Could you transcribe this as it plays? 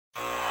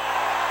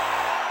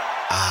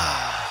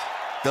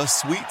The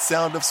sweet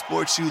sound of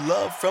sports you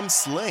love from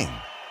Sling.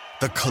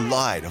 The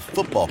collide of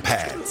football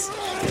pads.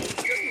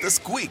 The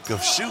squeak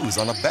of shoes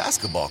on a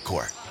basketball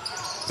court.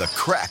 The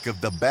crack of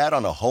the bat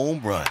on a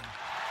home run.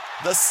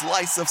 The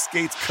slice of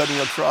skates cutting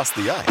across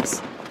the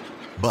ice.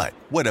 But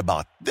what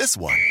about this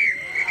one?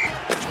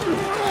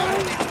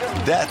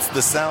 That's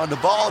the sound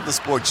of all the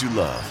sports you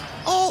love,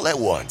 all at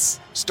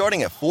once.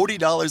 Starting at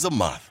 $40 a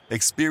month.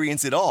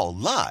 Experience it all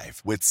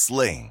live with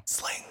Sling.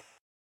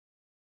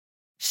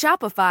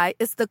 Shopify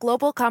is the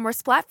global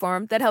commerce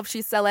platform that helps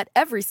you sell at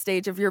every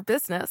stage of your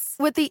business.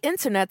 With the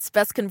internet's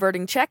best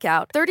converting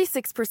checkout,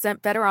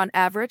 36% better on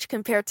average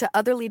compared to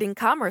other leading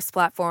commerce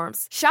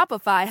platforms,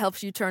 Shopify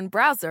helps you turn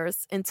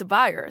browsers into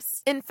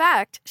buyers. In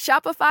fact,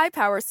 Shopify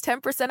powers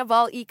 10% of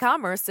all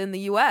e-commerce in the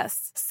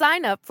U.S.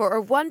 Sign up for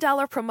a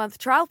 $1 per month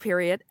trial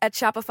period at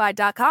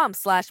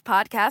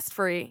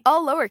shopify.com/podcastfree.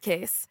 All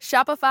lowercase,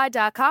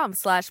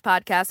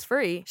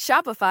 shopify.com/podcastfree,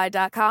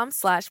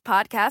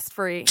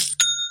 shopify.com/podcastfree.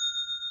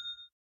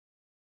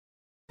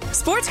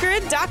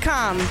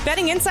 SportsGrid.com.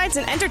 Betting insights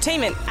and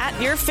entertainment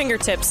at your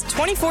fingertips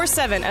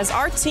 24/7 as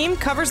our team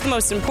covers the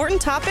most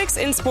important topics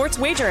in sports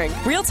wagering.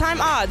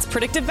 Real-time odds,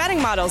 predictive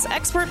betting models,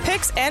 expert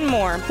picks, and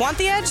more. Want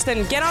the edge?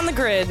 Then get on the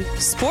grid.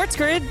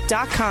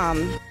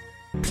 SportsGrid.com.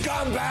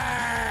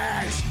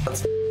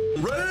 Scumbags!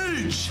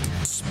 Rage!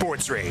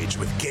 Sports Rage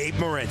with Gabe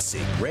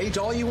Morency. Rage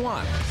all you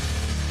want.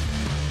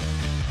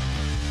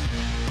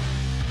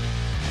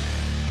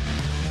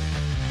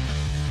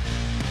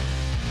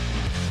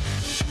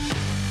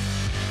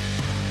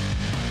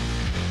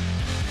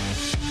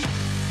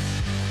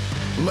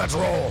 Let's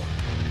roll.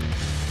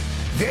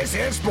 This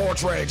is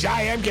Sports Rage.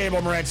 I am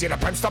Gable Morency, the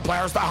Princeton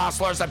players, the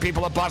hustlers, the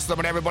people that bust them,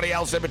 and everybody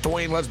else in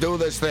between. Let's do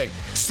this thing.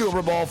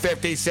 Super Bowl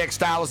 56,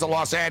 Dallas, the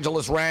Los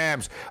Angeles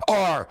Rams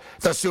are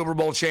the Super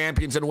Bowl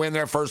champions and win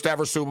their first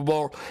ever Super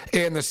Bowl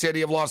in the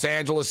city of Los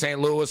Angeles. St.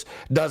 Louis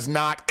does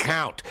not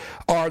count.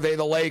 Are they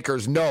the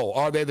Lakers? No.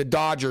 Are they the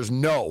Dodgers?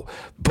 No.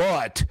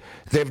 But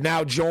they've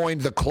now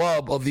joined the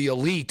club of the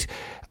elite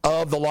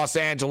of the Los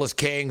Angeles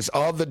Kings,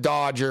 of the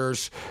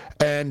Dodgers,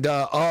 and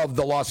of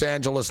the Los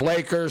Angeles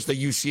Lakers, the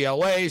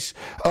UCLAs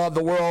of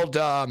the world,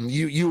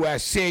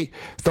 USC.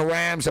 The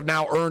Rams have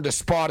now earned a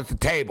spot at the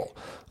table.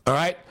 All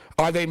right?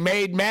 Are they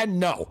made men?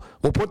 No.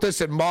 We'll put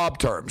this in mob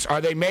terms. Are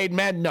they made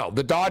men? No.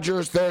 The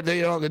Dodgers,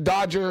 the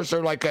Dodgers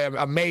are like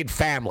a made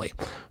family.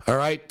 All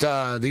right?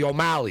 The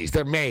O'Malleys,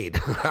 they're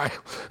made.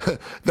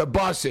 The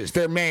Busses,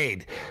 they're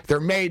made. They're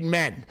made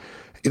men.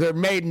 They're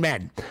made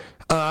men.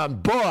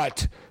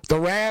 But the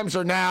Rams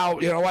are now,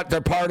 you know what?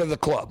 They're part of the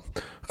club.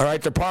 All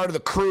right, they're part of the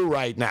crew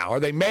right now. Are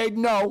they made?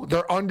 No,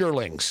 they're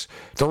underlings.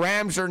 The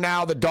Rams are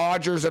now the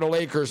Dodgers and the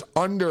Lakers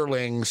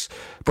underlings.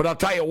 But I'll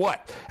tell you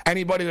what,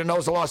 anybody that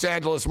knows the Los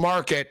Angeles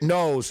market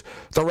knows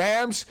the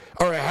Rams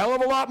are a hell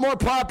of a lot more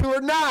popular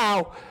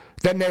now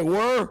than they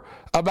were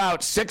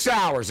about 6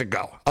 hours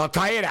ago. I'll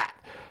tell you that.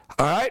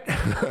 All right?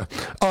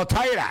 I'll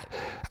tell you that.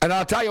 And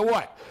I'll tell you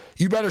what.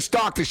 You better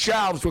stock the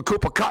shelves with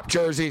Cooper Kupp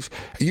jerseys.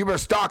 You better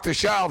stock the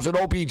shelves with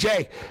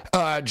OBJ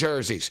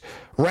jerseys.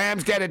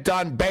 Rams get it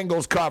done.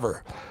 Bengals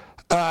cover.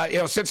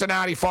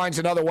 Cincinnati finds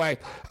another way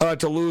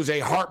to lose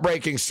a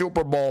heartbreaking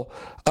Super Bowl.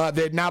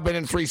 They've now been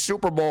in 3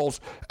 Super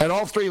Bowls, and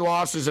all 3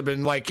 losses have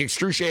been like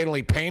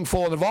excruciatingly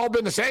painful, and they've all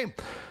been the same.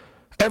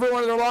 Every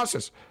one of their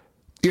losses.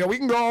 We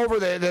can go over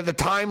the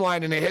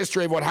timeline and the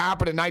history of what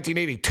happened in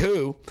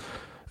 1982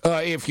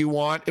 if you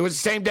want. It was the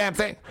same damn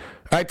thing.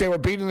 Right, they were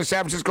beating the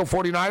San Francisco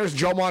 49ers.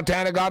 Joe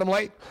Montana got them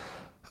late.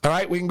 All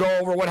right, we can go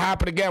over what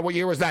happened again. What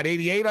year was that?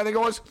 88, I think it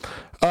was.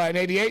 In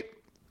 88,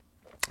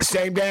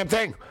 same damn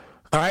thing.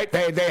 All right,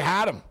 they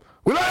had him.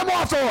 We let him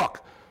off the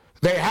hook.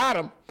 They had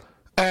him,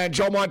 and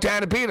Joe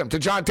Montana beat him to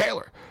John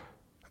Taylor.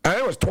 And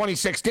it was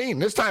 2016.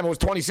 This time it was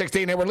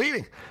 2016. They were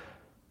leading.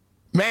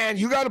 Man,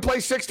 you got to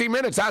play 60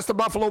 minutes. That's the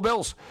Buffalo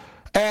Bills.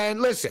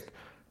 And listen,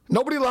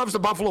 nobody loves the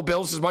Buffalo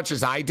Bills as much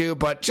as I do,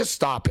 but just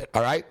stop it,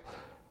 all right?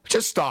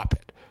 Just stop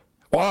it.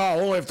 Well,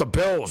 only if the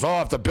Bills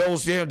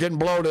didn't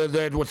blow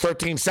with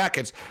 13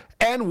 seconds.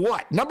 And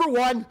what? Number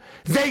one,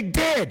 they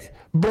did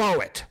blow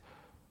it.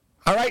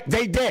 All right?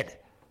 They did.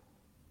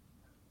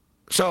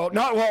 So,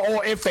 not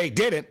well, if they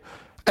didn't.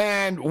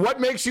 And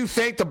what makes you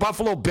think the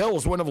Buffalo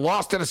Bills wouldn't have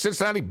lost to the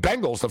Cincinnati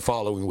Bengals the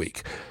following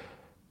week?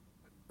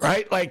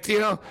 Right? I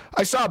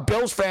saw a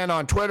Bills fan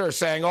on Twitter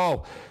saying,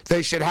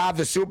 they should have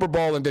the Super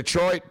Bowl in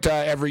Detroit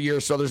every year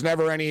so there's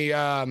never any,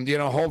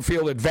 home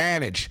field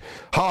advantage.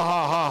 Ha,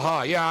 ha, ha,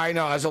 ha. Yeah, I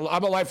know.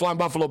 I'm a lifelong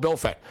Buffalo Bill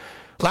fan.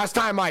 Last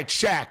time I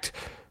checked,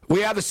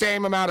 we have the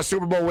same amount of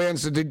Super Bowl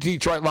wins that the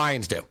Detroit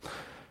Lions do.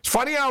 It's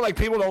funny how,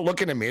 people don't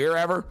look in the mirror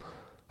ever.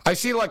 I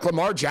see,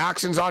 Lamar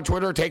Jackson's on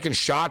Twitter taking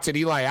shots at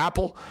Eli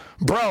Apple.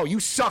 Bro,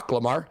 you suck,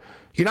 Lamar.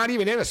 You're not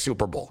even in a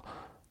Super Bowl.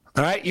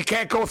 All right, you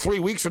can't go 3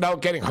 weeks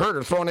without getting hurt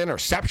or throwing an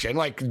interception.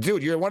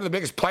 Dude, you're one of the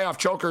biggest playoff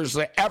chokers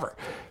ever.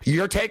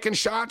 You're taking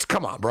shots?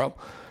 Come on, bro.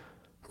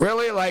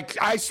 Really?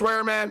 I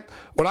swear, man,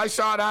 when I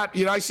saw that,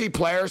 I see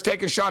players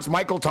taking shots.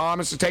 Michael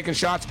Thomas is taking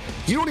shots.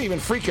 You don't even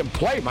freaking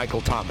play,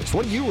 Michael Thomas.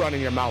 What are you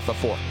running your mouth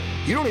for?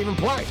 You don't even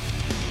play.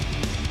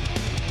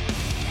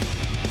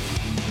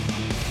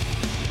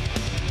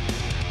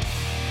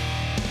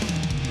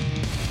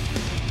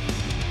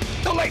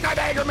 late night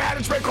anger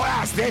management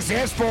class. This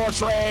is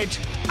Sports Rage.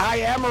 I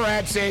am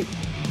Morency.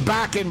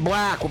 Back in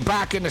black. We're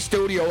back in the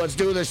studio. Let's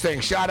do this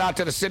thing. Shout out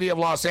to the city of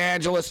Los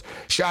Angeles.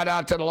 Shout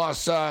out to the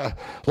Los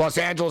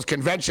Angeles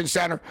Convention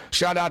Center.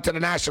 Shout out to the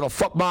National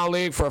Football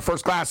League for a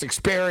first-class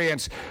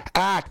experience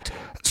at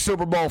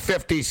Super Bowl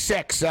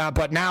 56.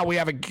 But now we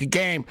have a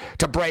game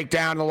to break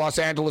down. The Los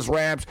Angeles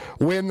Rams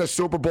win the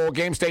Super Bowl.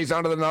 Game stays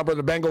under the number.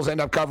 The Bengals end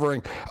up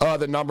covering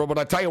the number. But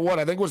I tell you what,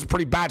 I think it was a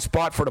pretty bad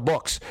spot for the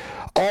books.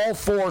 All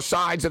four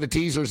sides of the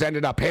teasers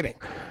ended up hitting.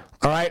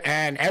 All right,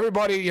 and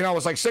everybody, it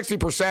was like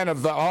 60%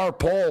 of our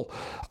poll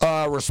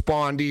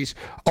respondees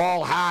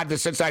all had the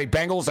Cincinnati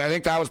Bengals. I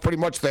think that was pretty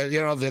much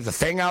the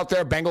thing out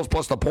there, Bengals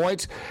plus the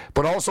points.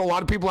 But also a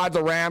lot of people had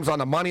the Rams on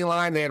the money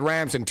line. They had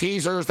Rams in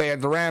teasers. They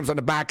had the Rams on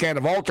the back end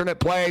of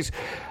alternate plays.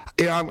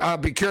 I'll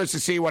be curious to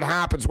see what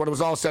happens when it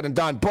was all said and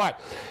done. But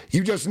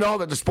you just know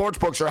that the sports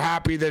books are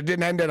happy that it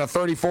didn't end in a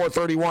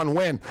 34-31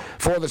 win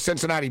for the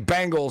Cincinnati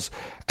Bengals.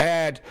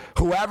 And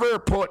whoever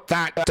put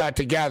that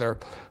together,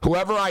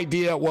 whoever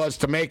idea it was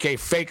to make a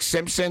fake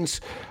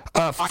Simpsons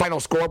final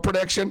score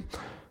prediction,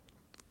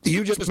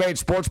 you just made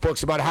sports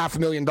books about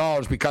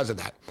 $500,000 because of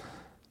that.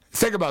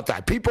 Think about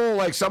that. People,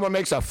 like someone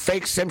makes a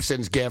fake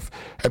Simpsons gif,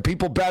 and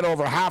people bet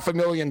over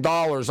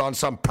 $500,000 on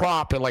some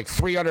prop at like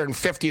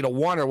 350 to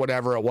 1 or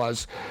whatever it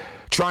was,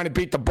 trying to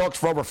beat the books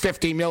for over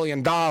 $50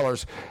 million,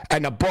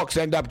 and the books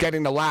end up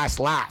getting the last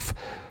laugh.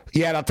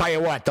 Yeah, I'll tell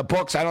you what, the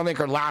books I don't think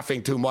are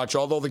laughing too much,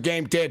 although the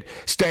game did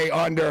stay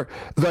under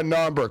the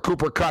number.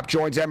 Cooper Kupp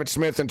joins Emmitt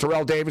Smith and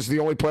Terrell Davis, the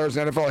only players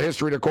in NFL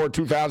history to record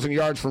 2,000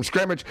 yards from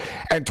scrimmage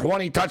and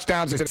 20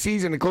 touchdowns in a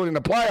season, including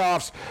the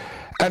playoffs,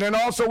 and then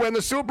also win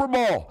the Super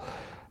Bowl.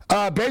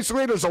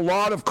 Basically, there's a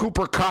lot of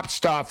Cooper Kupp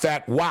stuff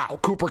that, wow,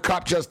 Cooper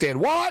Kupp just did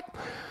what?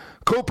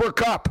 Cooper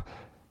Kupp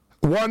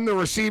won the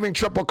receiving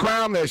Triple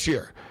Crown this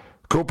year.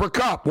 Cooper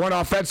Kupp won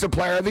Offensive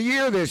Player of the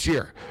Year this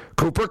year.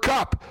 Cooper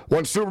Kupp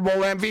won Super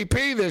Bowl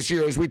MVP this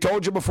year, as we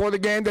told you before the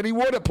game that he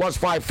would at plus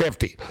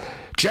 550.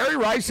 Jerry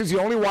Rice is the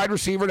only wide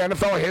receiver in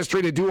NFL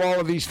history to do all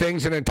of these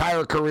things in an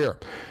entire career.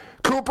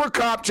 Cooper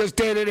Kupp just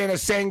did it in a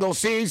single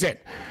season,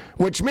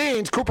 which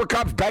means Cooper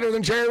Kupp's better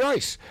than Jerry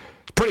Rice.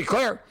 It's pretty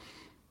clear.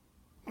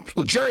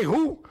 Jerry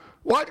who?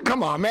 What?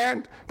 Come on,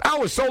 man. That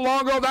was so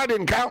long ago, that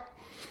didn't count.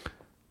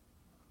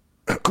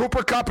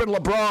 Cooper Kupp and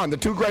LeBron, the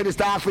two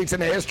greatest athletes in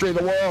the history of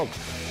the world.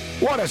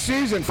 What a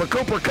season for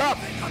Cooper Kupp.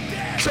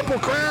 Triple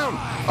Crown,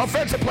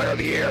 Offensive Player of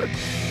the Year,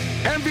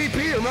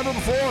 MVP. Remember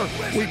before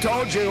we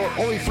told you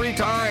only 3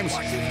 times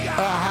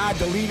had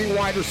the leading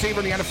wide receiver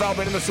in the NFL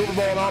been in the Super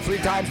Bowl, and all 3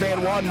 times they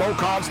had won. Mo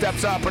Cobb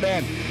steps up, and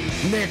then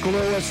Nick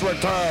Lewis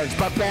returns.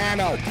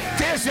 Papano.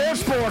 This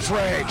is Sports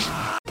Rage.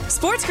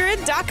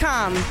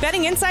 SportsGrid.com.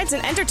 Betting insights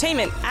and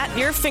entertainment at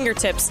your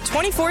fingertips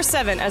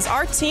 24/7 as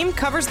our team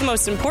covers the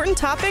most important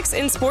topics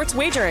in sports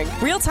wagering.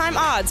 Real-time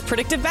odds,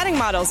 predictive betting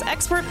models,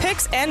 expert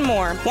picks, and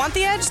more. Want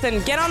the edge?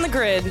 Then get on the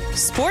grid.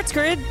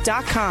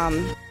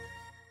 SportsGrid.com.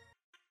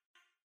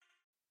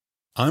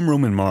 I'm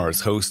Roman Mars,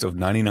 host of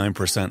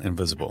 99%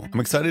 Invisible. I'm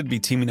excited to be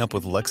teaming up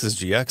with Lexus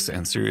GX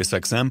and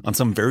SiriusXM on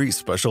some very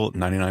special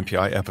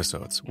 99PI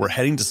episodes. We're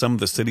heading to some of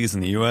the cities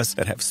in the U.S.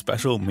 that have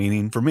special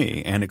meaning for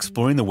me and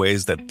exploring the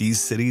ways that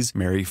these cities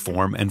marry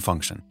form and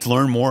function. To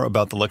learn more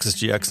about the Lexus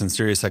GX and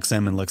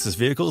SiriusXM and Lexus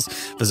vehicles,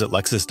 visit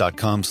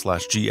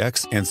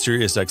lexus.com/GX and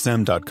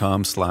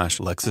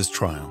SiriusXM.com/Lexus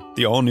Trial.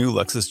 The all-new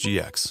Lexus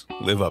GX.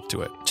 Live up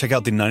to it. Check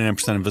out the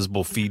 99%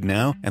 Invisible feed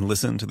now and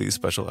listen to these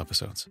special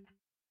episodes.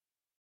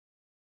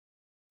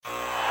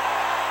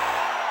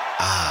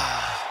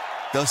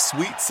 The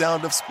sweet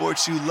sound of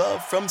sports you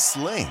love from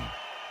Sling.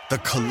 The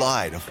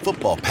collide of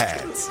football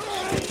pads.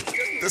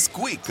 The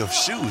squeak of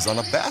shoes on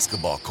a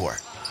basketball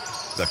court.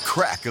 The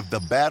crack of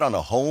the bat on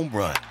a home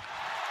run.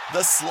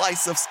 The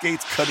slice of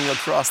skates cutting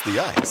across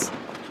the ice.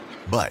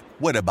 But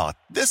what about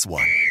this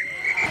one?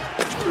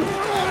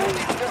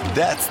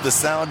 That's the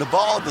sound of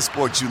all the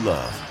sports you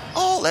love,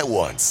 all at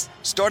once.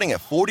 Starting at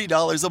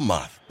 $40 a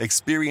month.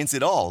 Experience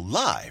it all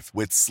live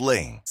with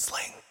Sling.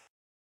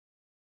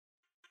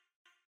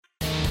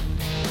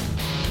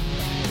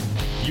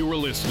 You are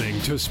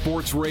listening to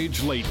Sports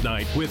Rage Late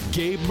Night with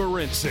Gabe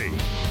Morency.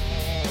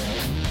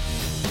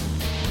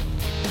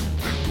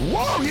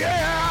 Whoa,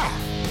 yeah!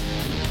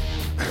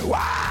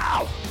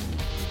 Wow!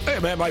 Hey,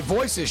 man, my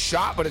voice is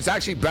shot, but it's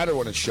actually better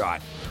when it's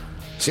shot.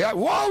 See,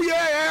 whoa,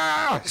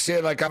 yeah! See,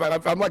 like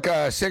I'm like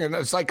singing.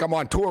 It's like I'm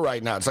on tour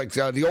right now. It's like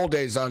the old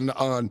days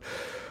on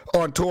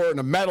tour in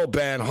a metal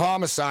band,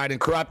 Homicide and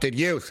Corrupted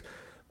Youth.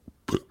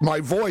 My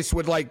voice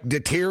would like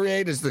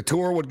deteriorate as the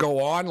tour would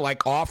go on,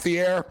 like off the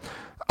air.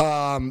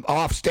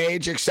 Off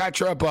stage,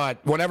 etc.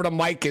 But whenever the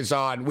mic is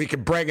on, we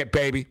can bring it,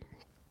 baby.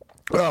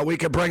 We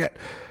can bring it.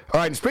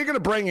 All right, and speaking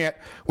of bringing it,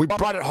 we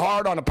brought it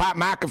hard on the Pat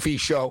McAfee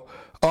show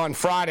on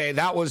Friday.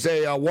 That was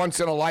a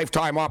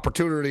once-in-a-lifetime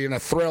opportunity and a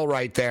thrill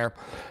right there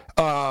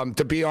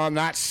to be on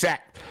that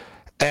set.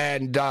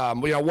 And,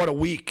 what a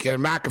week.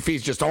 And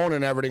McAfee's just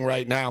owning everything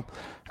right now.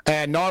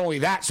 And not only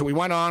that, so we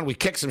went on, we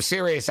kicked some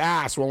serious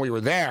ass when we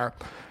were there.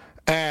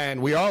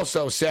 And we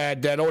also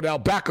said that Odell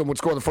Beckham would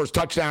score the first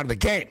touchdown of the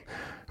game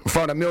in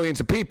front of millions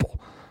of people.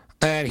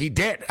 And he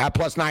did at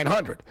plus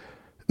 900.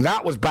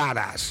 That was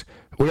badass.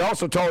 We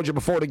also told you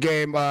before the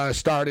game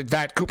started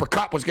that Cooper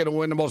Kupp was going to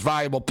win the most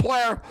valuable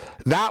player.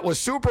 That was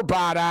super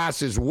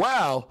badass as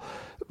well.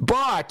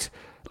 But,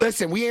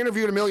 listen, we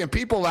interviewed a million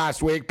people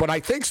last week, but I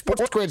think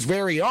SportsGrid's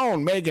very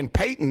own Megan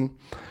Payton,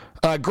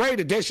 a great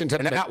addition to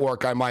the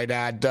network, I might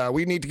add.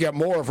 We need to get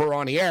more of her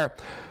on the air.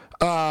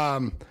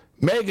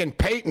 Megan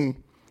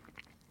Payton,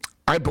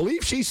 I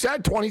believe she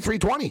said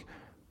 23-20.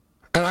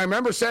 And I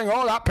remember saying,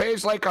 oh, that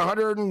pays like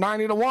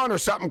 190 to 1 or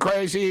something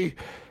crazy,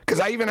 because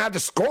I even had the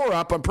score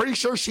up. I'm pretty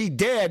sure she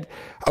did.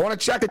 I want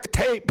to check the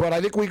tape, but I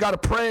think we got to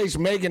praise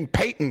Megan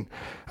Payton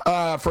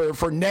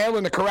for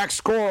nailing the correct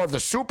score of the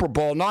Super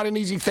Bowl. Not an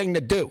easy thing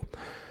to do.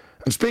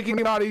 And speaking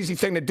of not an easy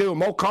thing to do,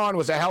 Mo Khan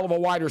was a hell of a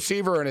wide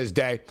receiver in his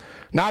day.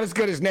 Not as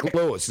good as Nick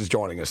Lewis is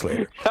joining us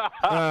later.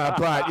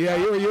 But, yeah,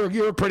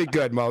 you were pretty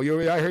good, Mo. I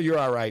hear you're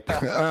all right.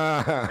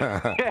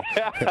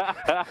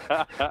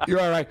 You're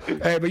all right.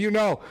 Hey, but you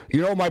know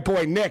my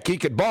boy Nick, he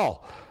could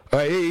ball.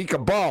 He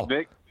could ball.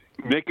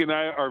 Nick and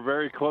I are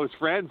very close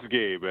friends,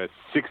 Gabe, at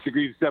 6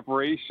 degrees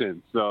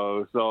separation.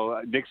 So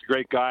Nick's a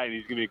great guy, and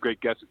he's going to be a great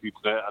guest with you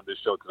tonight on this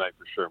show tonight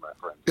for sure, my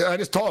friend. Yeah, I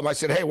just told him, I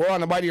said, hey, we're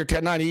on the Mightier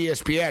 1090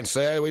 ESPN,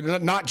 so we're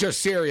not just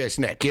serious,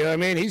 Nick. You know what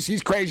I mean?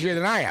 He's crazier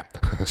than I am.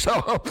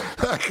 So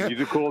he's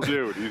a cool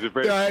dude. He's a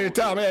very cool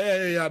tell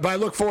him, yeah, but I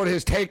look forward to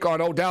his take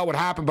on Odell, what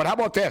happened. But how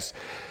about this?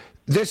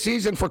 This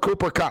season for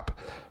Cooper Kupp,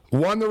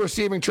 won the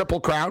receiving Triple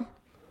Crown,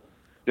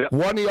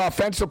 won the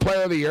Offensive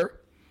Player of the Year,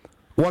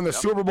 won the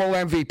Super Bowl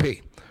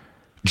MVP.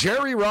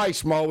 Jerry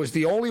Rice, Mo, is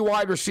the only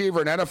wide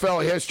receiver in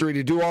NFL history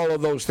to do all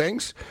of those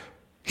things.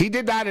 He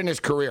did that in his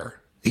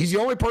career. He's the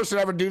only person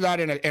to ever do that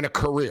in a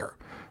career.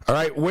 All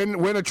right,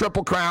 win a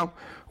Triple Crown,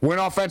 win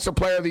Offensive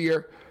Player of the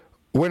Year,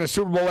 win a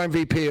Super Bowl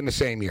MVP in the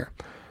same year.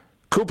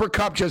 Cooper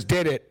Kupp just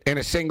did it in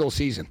a single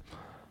season.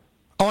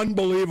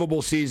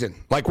 Unbelievable season.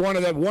 Like one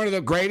of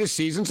the greatest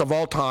seasons of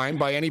all time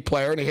by any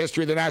player in the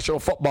history of the National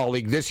Football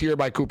League this year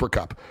by Cooper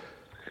Kupp.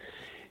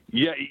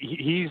 Yeah,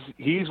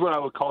 he's what I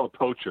would call a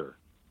poacher.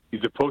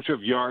 He's a poacher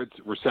of yards,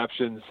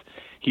 receptions.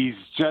 He's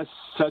just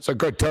such a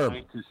good term.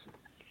 Scientist.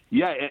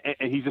 Yeah,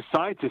 and he's a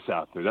scientist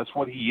out there. That's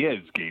what he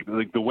is, Gabe.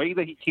 Like the way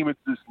that he came into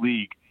this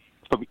league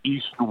from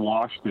Eastern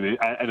Washington,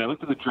 and I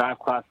looked at the draft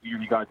class the year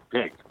he got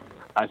picked.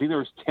 I think there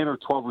was 10 or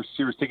 12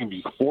 receivers taken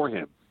before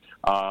him.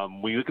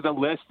 When you look at the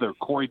list, there,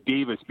 Corey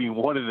Davis being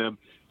one of them,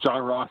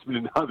 John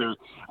Rossman another.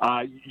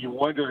 You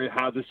wonder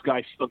how this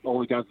guy slipped all the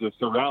way down to the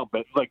third round.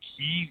 But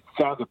he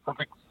found the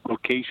perfect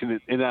location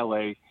in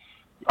L.A.,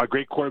 a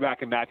great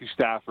quarterback in Matthew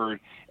Stafford,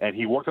 and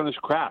he worked on his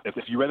craft. If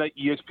you read that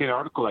ESPN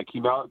article that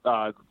came out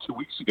 2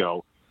 weeks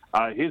ago,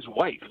 his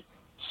wife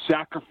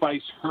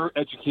sacrificed her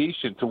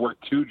education to work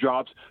 2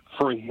 jobs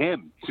for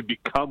him to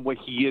become what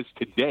he is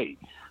today.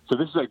 So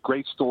this is a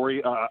great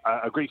story,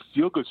 a great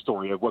feel-good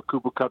story of what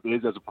Cooper Kupp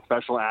is as a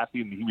professional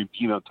athlete and human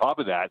being on top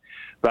of that.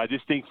 But I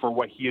just think for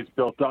what he has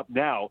built up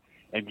now,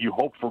 and you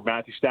hope for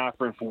Matthew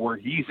Stafford and for where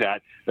he's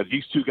at, that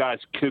these two guys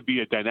could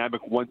be a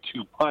dynamic 1-2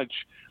 punch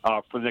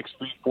for the next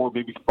 3, 4,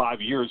 maybe 5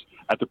 years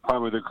at the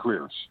prime of their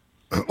careers.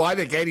 Well, I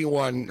think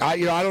anyone, I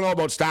don't know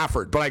about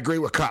Stafford, but I agree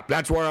with Kupp.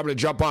 That's where I'm going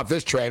to jump off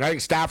this train. I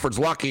think Stafford's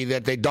lucky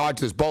that they dodged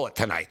his bullet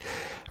tonight.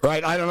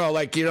 Right? I don't know.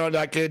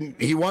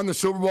 He won the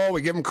Super Bowl.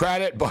 We give him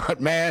credit, but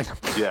man,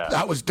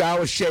 that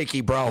was shaky,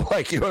 bro.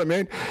 You know what I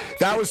mean?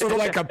 That was sort of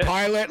like a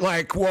pilot.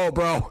 Whoa,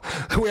 bro.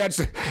 We had,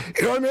 you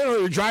know what I mean? Or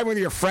you're driving with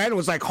your friend. It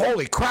was like,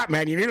 holy crap,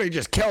 man! You nearly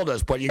just killed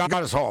us, but you got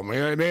us home. You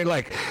know what I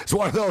mean? It's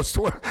one of those.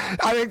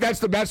 I think that's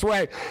the best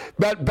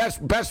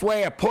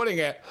way of putting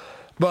it.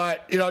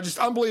 But just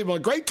unbelievable. A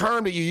great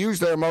term that you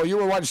used there, Mo. You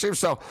were watching Steve,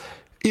 so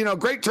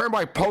great term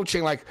by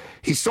poaching.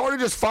 He sort of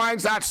just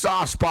finds that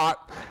soft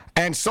spot.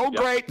 And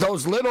great,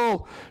 those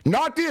little,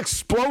 not the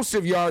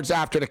explosive yards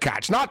after the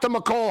catch, not the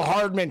McCole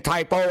Hardman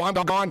type, I'm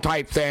gone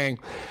type thing,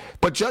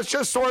 but just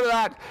sort of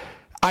that,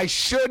 I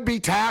should be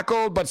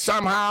tackled, but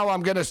somehow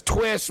I'm going to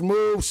twist,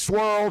 move,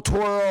 swirl,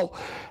 twirl,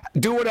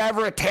 do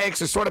whatever it takes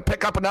to sort of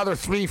pick up another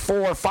 3,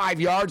 4,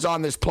 5 yards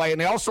on this play. And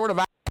they all sort of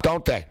act,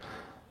 don't they?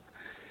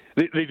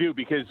 They do,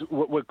 because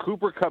what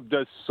Cooper Kupp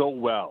does so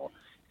well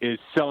is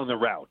selling the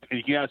route. And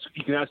you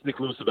can ask Nick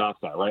Lewis about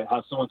that, right?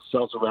 How someone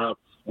sells a route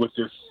with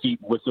their feet,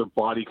 with their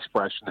body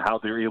expression, how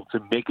they're able to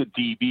make a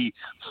DB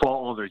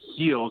fall on their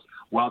heels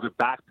while they're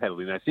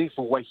backpedaling. And I think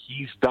for what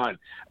he's done,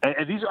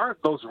 and these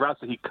aren't those routes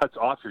that he cuts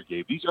off your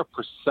game. These are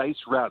precise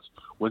routes.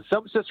 When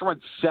someone says to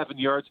run 7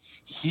 yards,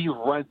 he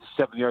runs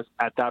 7 yards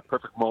at that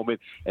perfect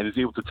moment and is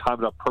able to time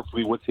it up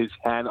perfectly with his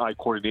hand-eye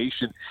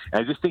coordination.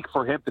 And I just think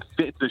for him to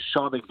fit the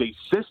Sean McVay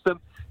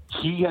system,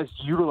 he has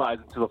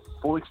utilized it to the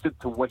full extent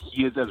to what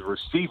he is as a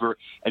receiver.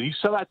 And you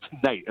saw that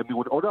tonight. I mean,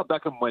 when Odell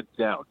Beckham went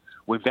down,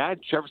 when Van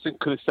Jefferson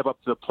couldn't step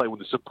up to the play, when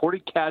the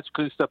supporting cast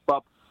couldn't step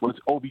up, when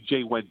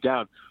OBJ went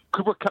down,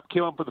 Cooper Kupp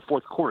came on for the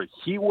fourth quarter.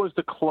 He was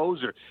the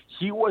closer.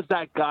 He was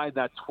that guy in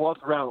that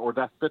 12th round or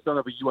that 5th round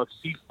of a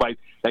UFC fight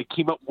that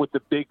came up with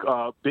the big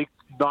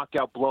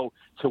knockout blow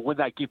to win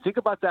that game. Think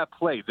about that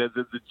play,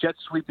 the jet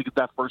sweep to get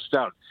that first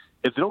down.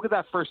 If they don't get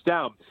that first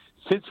down,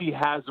 since he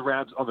has the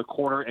Rams on the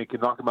corner and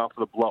can knock them out for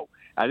the blow.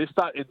 I just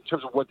thought in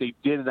terms of what they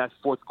did in that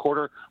fourth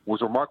quarter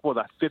was remarkable.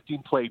 That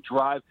 15-play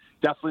drive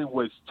definitely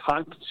was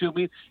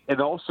time-consuming,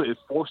 and also it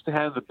forced the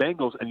hand of the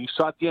Bengals. And you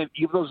saw at the end,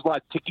 even though there's a lot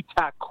of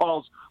ticky-tack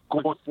calls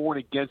going forward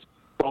against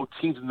both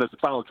teams in the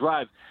final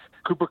drive,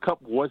 Cooper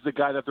Kupp was the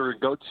guy that they were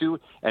going to go to,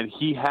 and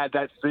he had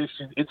that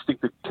finishing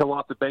instinct to kill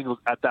off the Bengals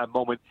at that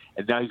moment,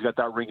 and now he's got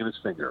that ring in his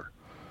finger.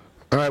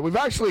 All right, we've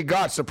actually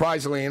got,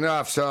 surprisingly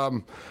enough,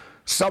 some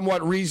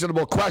somewhat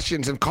reasonable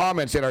questions and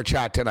comments in our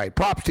chat tonight.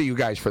 Props to you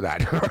guys for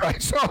that. All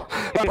right, so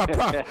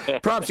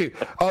props to you.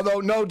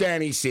 Although no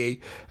Danny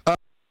C.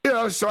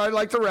 So I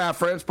like the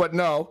reference, but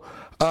no.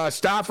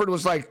 Stafford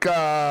was like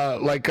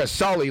a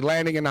Sully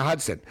landing in the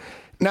Hudson.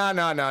 No.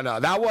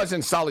 That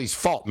wasn't Sully's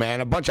fault,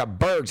 man. A bunch of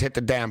birds hit the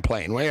damn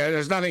plane.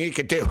 There's nothing he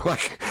could do.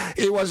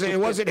 It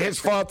wasn't his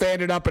fault they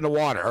ended up in the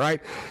water,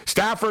 right?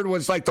 Stafford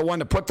was like the one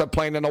to put the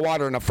plane in the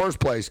water in the first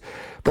place.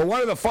 But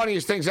one of the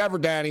funniest things ever,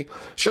 Danny,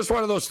 it's just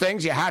one of those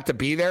things you had to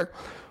be there.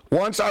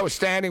 Once I was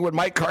standing with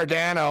Mike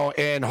Cardano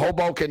in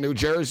Hoboken, New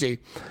Jersey,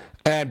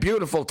 and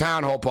beautiful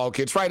town,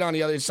 Hoboken. It's right on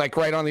the other side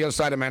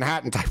of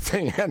Manhattan type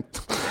thing.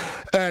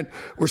 And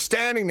we're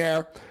standing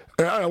there.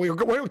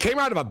 We came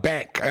out of a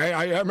bank.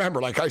 I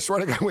remember, I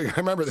swear to God, I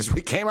remember this.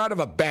 We came out of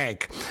a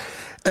bank,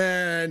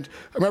 and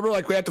I remember,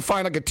 we had to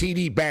find, a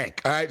TD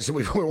bank. All right, so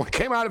we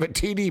came out of a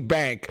TD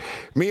bank,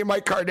 me and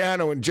Mike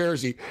Cardano in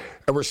Jersey,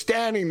 and we're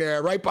standing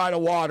there right by the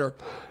water.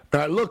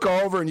 And I look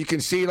over, and you can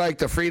see,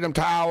 the Freedom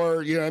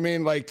Tower, you know what I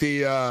mean? What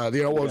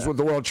was with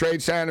the World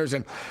Trade Centers,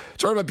 and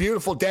sort of a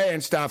beautiful day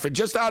and stuff. And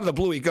just out of the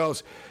blue, he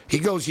goes,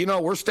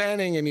 we're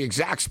standing in the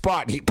exact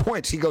spot. And he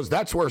points. He goes,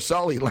 that's where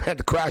Sully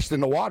crashed in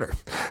the water,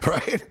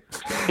 right?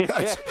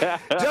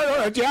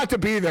 You have to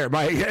be there,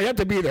 Mike. You have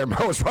to be there, Mo.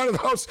 It's one of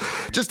those,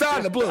 just out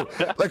of the blue.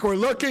 We're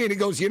looking, and he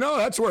goes,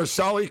 that's where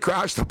Sully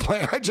crashed the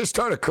plane. I just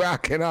started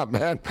cracking up,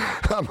 man.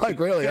 I'm like,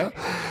 really, huh?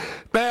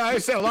 Man, I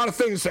said a lot of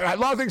things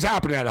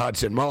happened at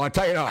Hudson, Mo. I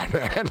tell you what,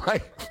 man.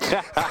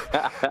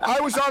 I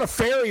was on a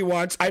ferry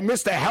once. I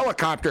missed a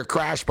helicopter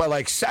crash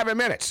by 7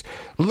 minutes.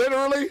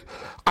 Literally,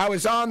 I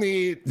was on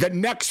the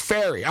next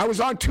ferry. I was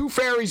on 2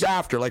 ferries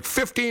after,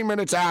 15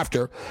 minutes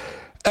after.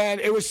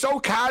 And it was so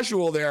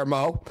casual there,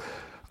 Mo.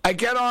 I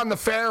get on the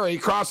ferry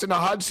crossing the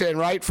Hudson,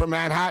 right, from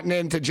Manhattan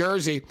into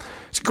Jersey.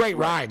 It's a great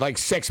ride,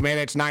 6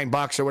 minutes,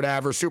 $9 or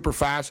whatever, super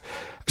fast.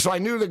 So I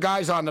knew the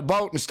guys on the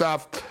boat and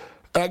stuff.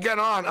 And I get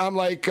on. I'm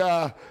like,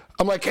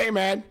 hey,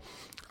 man.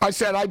 I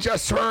said, I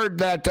just heard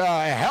that a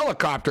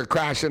helicopter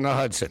crashed in the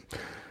Hudson.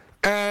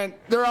 And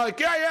they're like,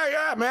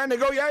 yeah, man. They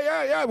go,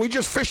 yeah. We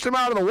just fished them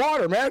out of the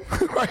water, man.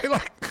 Right?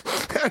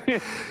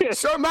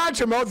 So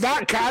imagine, Mo,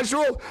 that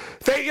casual.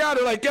 They're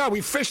like, yeah,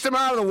 we fished them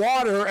out of the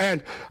water,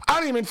 and I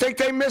don't even think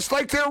they missed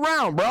their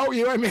round, bro.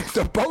 You know what I mean?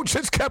 The boat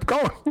just kept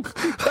going.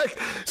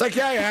 It's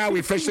yeah,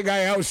 we fished the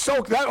guy out. It was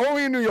that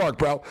only in New York,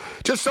 bro.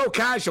 Just so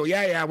casual.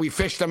 Yeah, we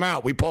fished him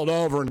out. We pulled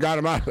over and got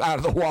him out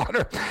of the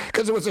water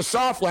because it was a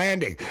soft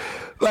landing.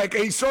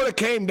 He sort of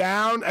came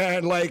down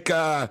and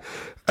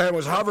and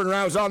was hovering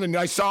around. I was on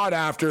I saw it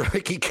after.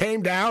 He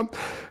came down,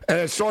 and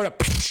it sort of,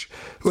 it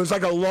was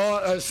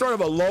sort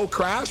of a low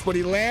crash, but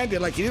he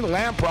landed, he didn't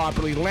land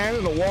properly. He landed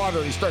in the water,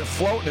 and he started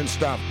floating and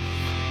stuff.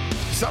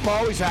 Something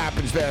always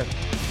happens there.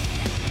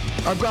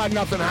 I'm glad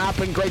nothing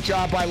happened. Great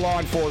job by law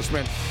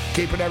enforcement,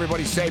 keeping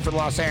everybody safe in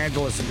Los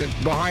Angeles.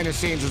 Behind the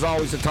scenes, there's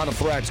always a ton of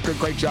threats.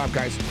 Great job,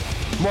 guys.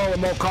 More with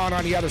Mo Khan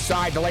on the other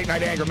side. The Late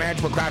Night Anger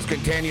Management class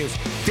continues.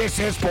 This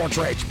is Sports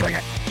Rage. Bring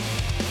it.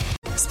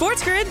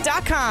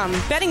 SportsGrid.com.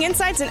 Betting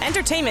insights and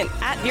entertainment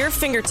at your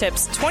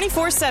fingertips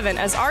 24/7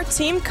 as our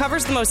team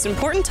covers the most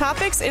important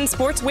topics in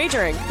sports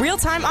wagering.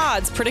 Real-time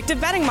odds, predictive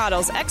betting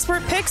models,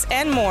 expert picks,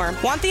 and more.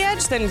 Want the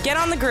edge? Then get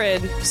on the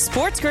grid.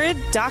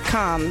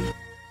 SportsGrid.com.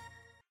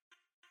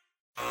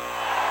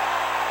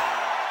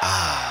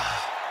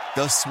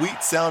 The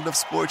sweet sound of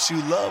sports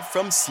you love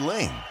from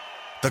Sling.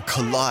 The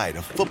collide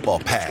of football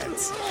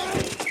pads.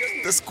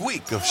 The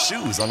squeak of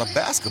shoes on a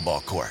basketball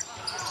court.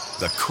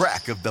 The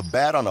crack of the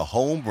bat on a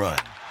home run.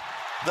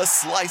 The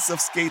slice of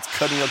skates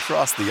cutting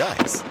across the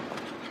ice.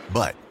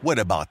 But what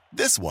about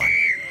this one?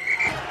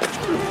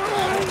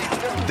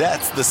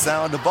 That's the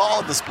sound of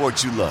all the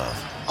sports you love,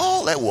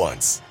 all at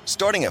once.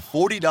 Starting at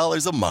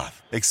 $40 a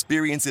month.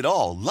 Experience it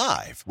all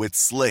live with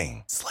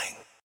Sling.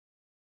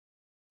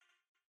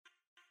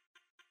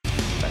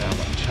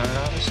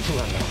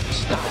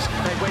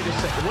 Hey, wait a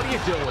second. What are you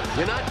doing?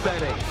 You're not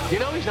betting. You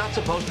know he's not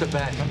supposed to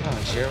bet. Come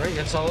on, Jerry.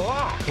 It's a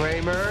lock.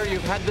 Kramer,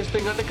 you've had this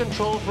thing under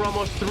control for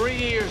almost 3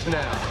 years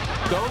now.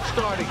 Don't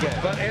start again.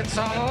 But it's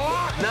a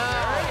lock. No.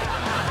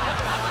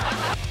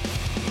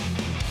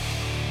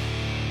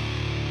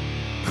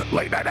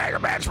 Late Night Anger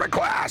Management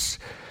class.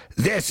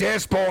 This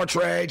is Sports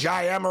Rage.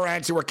 I am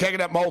Morency. We're kicking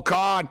it. Mo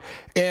Khan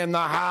in the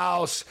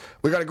house.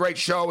 We got a great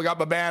show. We got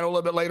my band a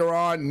little bit later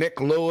on.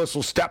 Nick Lewis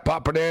will step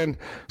up and in.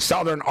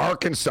 Southern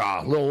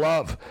Arkansas. Little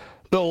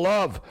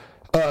love.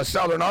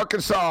 Southern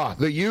Arkansas.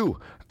 The U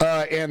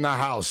in the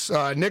house.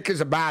 Nick is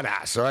a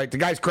badass, all right? The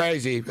guy's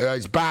crazy.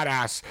 He's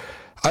badass.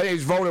 I think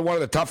he's voted one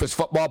of the toughest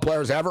football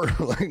players ever.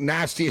 Like,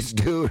 nastiest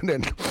dude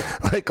and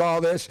like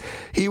all this.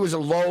 He was a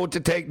load to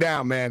take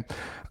down, man.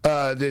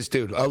 This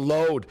dude, a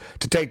load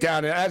to take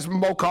down. And as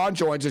Mo Khan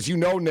joins us, you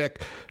know,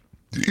 Nick,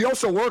 he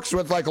also works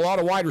with like a lot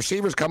of wide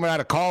receivers coming out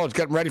of college,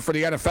 getting ready for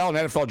the NFL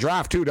and NFL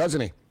draft too, doesn't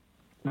he?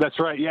 That's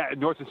right. Yeah,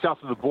 north and south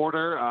of the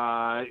border,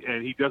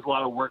 and he does a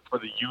lot of work for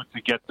the youth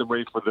to get them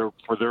ready for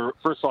their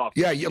first off.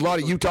 Yeah, a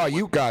lot of Utah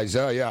Ute guys.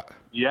 Yeah.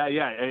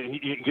 Yeah. And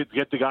he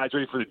get the guys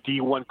ready for the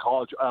D1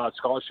 college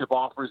scholarship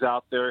offers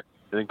out there,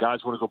 and then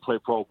guys want to go play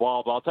pro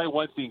ball. But I'll tell you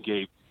one thing,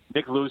 Gabe.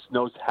 Nick Lewis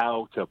knows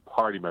how to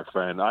party, my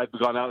friend. I've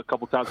gone out a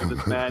couple times with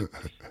this man,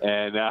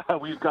 and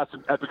we've got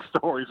some epic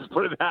stories, let's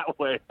put it that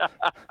way.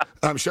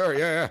 I'm sure,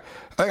 yeah.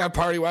 I think I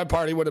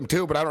party with him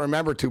too, but I don't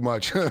remember too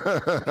much.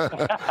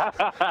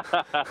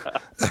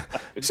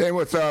 Same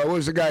with, what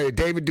was the guy,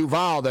 David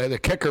Duval, the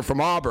kicker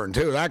from Auburn,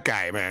 too. That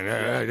guy,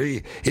 man,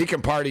 he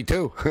can party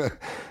too.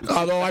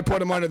 Although I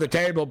put him under the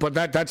table, but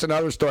that's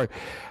another story.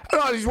 I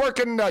don't know, he's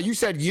working, you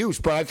said Utes,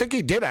 but I think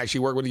he did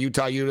actually work with the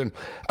Utah Ute. And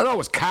I don't know, it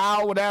was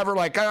Cal, whatever.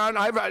 Like,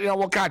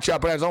 we'll catch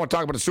up. I don't want to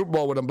talk about the Super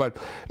Bowl with him, but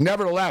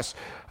nevertheless.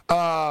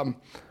 So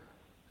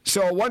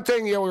one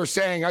thing we were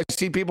saying, I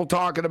see people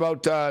talking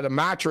about the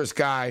mattress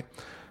guy.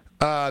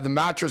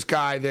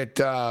 That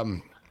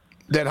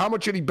how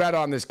much did he bet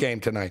on this game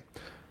tonight?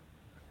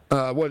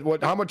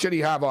 How much did he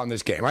have on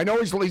this game? I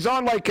know he's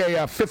on like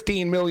a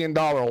 $15 million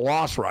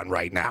loss run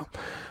right now.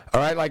 All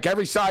right, like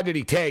every side that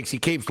he takes, he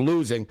keeps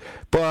losing.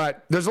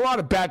 But there's a lot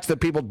of bets that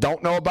people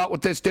don't know about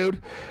with this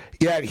dude.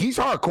 Yeah, he's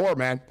hardcore,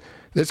 man.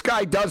 This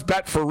guy does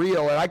bet for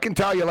real. And I can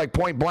tell you, like,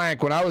 point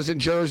blank, when I was in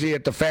Jersey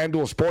at the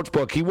FanDuel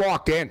Sportsbook, he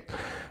walked in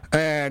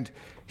and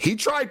he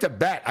tried to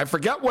bet. I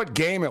forget what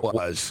game it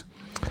was.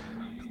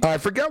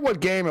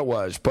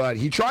 But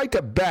he tried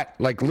to bet,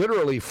 like,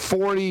 literally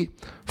 $40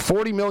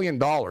 million,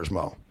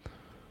 Mo.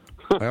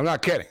 I'm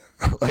not kidding.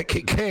 Like,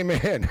 he came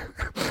in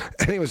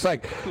and he was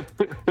like,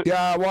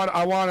 yeah, I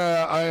want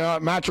a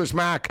Mattress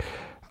Mac.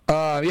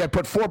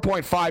 Put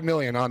 $4.5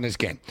 million on this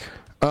game,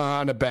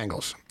 on the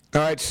Bengals. All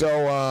right,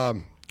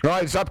 so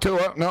it's up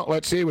to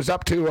let's see, it was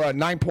up to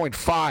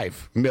 $9.5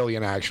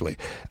 million actually.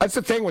 That's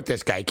the thing with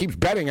this guy; he keeps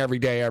betting every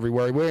day,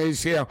 everywhere.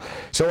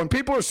 So when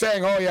people are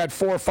saying, "Oh, he had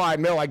 $4 or $5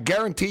 million," I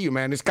guarantee you,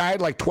 man, this guy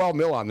had like $12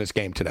 million on this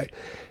game today.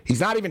 He's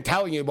not even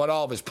telling you about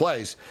all of his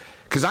plays.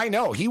 Because I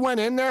know he went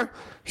in there,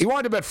 he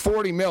wanted to bet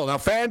 $40 million. Now,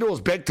 FanDuel is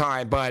big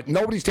time, but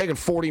nobody's taking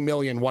 $40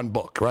 million in one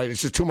book, right?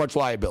 It's just too much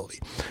liability.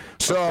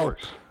 So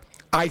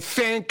I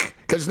think,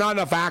 because not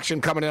enough action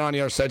coming in on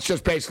the other side, it's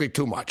just basically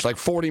too much, like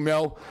 $40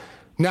 million.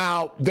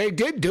 Now, they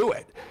did do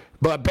it,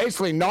 but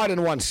basically not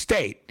in one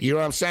state. You know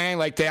what I'm saying?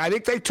 Like I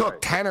think they took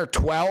 10 or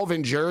 12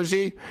 in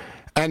Jersey,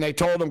 and they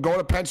told them, go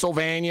to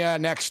Pennsylvania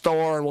next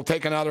door, and we'll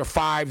take another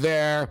 5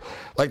 there.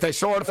 Like, they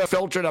sort of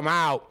filtered them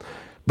out.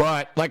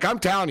 But, like, I'm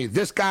telling you,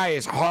 this guy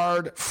is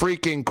hard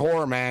freaking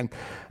core, man.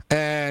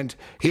 And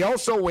he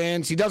also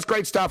wins. He does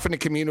great stuff in the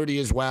community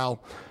as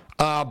well.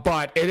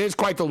 But it is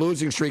quite the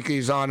losing streak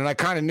he's on. And I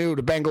kind of knew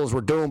the Bengals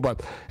were doomed.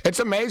 But it's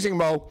amazing,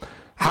 Mo,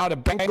 how the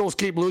Bengals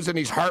keep losing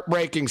these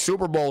heartbreaking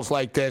Super Bowls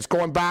like this.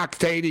 Going back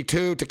to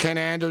 82, to Ken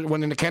Anderson,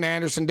 when in the Ken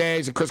Anderson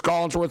days, and Chris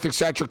Collinsworth,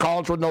 etc.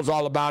 Collinsworth knows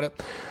all about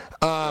it.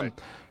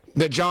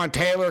 The John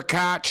Taylor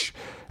catch.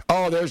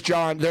 Oh, there's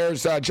John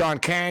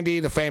Candy,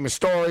 the famous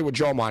story with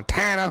Joe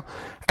Montana.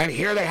 And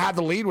here they have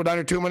the lead with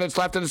under 2 minutes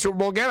left in the Super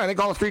Bowl again. I think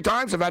all 3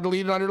 times they've had the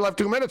lead in under left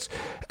 2 minutes.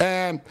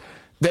 And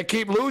they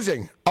keep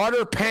losing.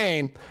 Utter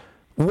pain.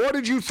 What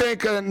did you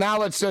think? Now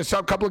let's a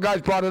couple of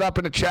guys brought it up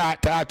in the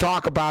chat to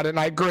talk about it, and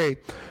I agree.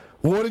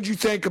 What did you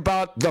think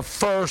about the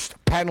first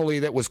penalty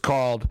that was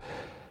called?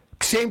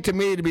 Seemed to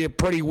me to be a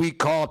pretty weak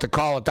call to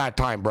call at that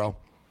time, bro.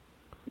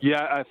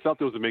 Yeah, I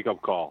felt it was a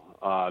make-up call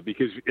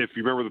because if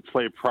you remember the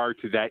play prior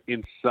to that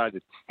inside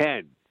the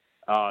 10,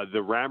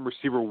 the Ram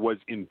receiver was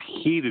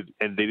impeded,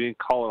 and they didn't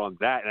call it on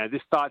that. And I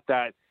just thought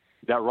that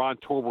Ron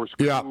Torbor's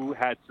crew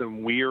had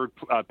some weird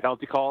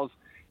penalty calls,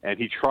 and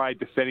he tried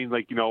defending,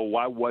 like,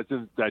 why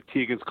wasn't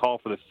Teagan's call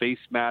for the face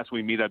mask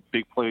when he made that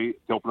big play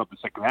to open up the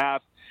second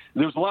half?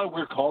 And there's a lot of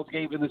weird calls,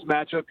 Gabe, in this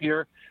matchup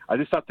here. I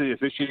just thought the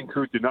officiating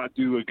crew did not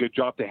do a good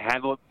job to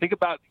handle it. Think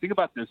about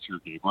this here,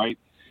 Gabe, right?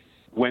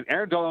 When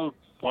Aaron Donald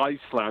body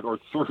slammed or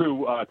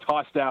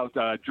tossed out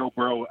Joe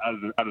Burrow out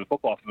of the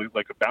football field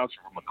like a bouncer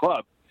from a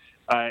club,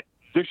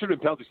 there should have been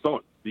penalties thrown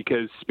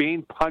because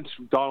Spain punched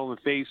Donald in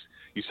the face.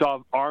 You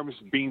saw arms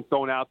being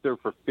thrown out there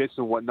for fists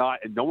and whatnot,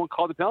 and no one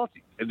called the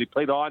penalty. And they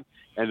played on,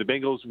 and the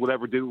Bengals,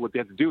 did what they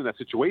had to do in that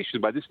situation.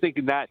 But I just think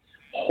in that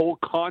whole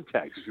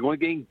context, if you want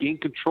to gain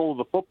control of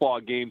the football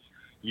game,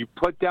 you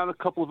put down a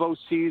couple of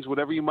OCs,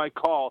 whatever you might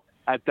call,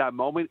 at that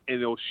moment,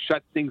 and it'll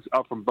shut things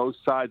up from both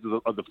sides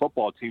of the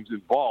football teams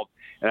involved.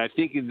 And I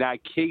think in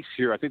that case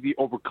here, I think they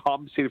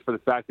overcompensated for the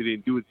fact that they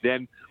didn't do it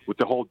then with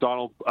the whole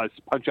Donald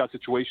punch-out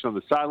situation on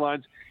the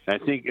sidelines.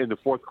 And I think in the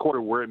fourth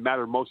quarter, where it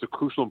mattered most, the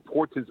crucial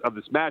importance of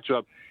this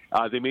matchup,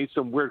 they made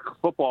some weird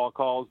football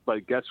calls.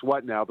 But guess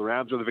what now? The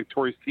Rams are the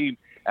victorious team.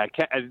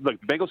 Look,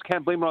 the Bengals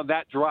can't blame it on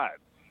that drive.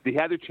 They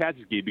had their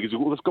chances, Gabe, because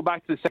let's go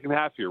back to the second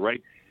half here,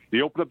 right?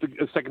 They open up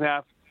the second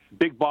half,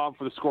 big bomb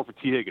for the score for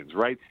T. Higgins,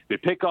 right? They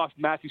pick off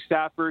Matthew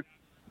Stafford.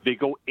 They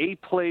go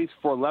 8 plays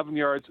for 11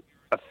 yards,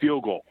 a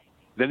field goal.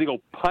 Then they go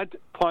punt,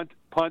 and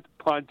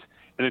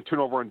then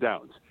turnover on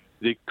downs.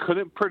 They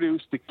couldn't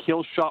produce the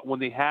kill shot when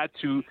they had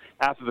to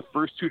after the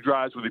first 2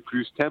 drives where they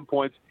produced 10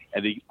 points,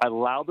 and they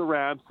allowed the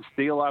Rams to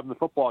stay alive in the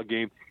football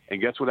game. And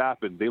guess what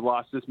happened? They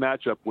lost this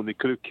matchup when they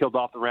could have killed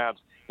off the Rams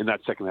in that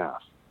second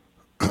half.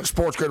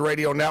 Sports Grid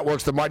Radio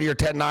Networks, the mightier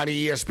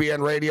 1090 ESPN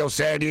Radio,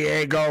 San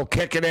Diego,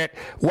 kicking it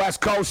West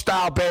Coast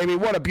style, baby.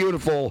 What a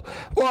beautiful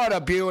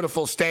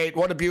state.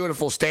 What a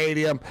beautiful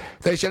stadium.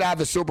 They should have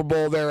the Super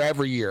Bowl there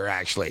every year,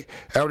 actually.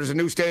 There's a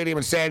new stadium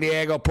in San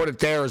Diego. Put it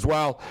there as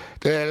well.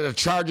 The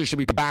Chargers should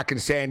be back in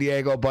San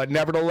Diego, but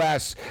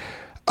nevertheless,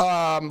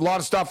 a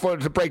lot of stuff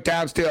to break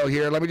down still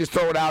here. Let me just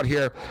throw it out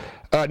here.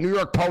 New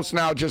York Post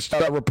now just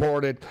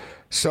reported.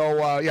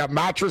 So,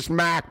 Mattress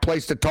Mac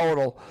placed a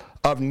total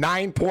of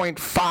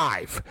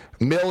 $9.5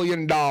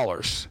 million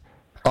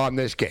on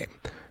this game.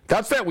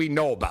 That's that we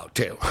know about,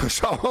 too.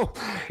 So,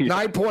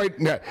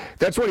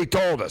 that's what he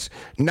told us.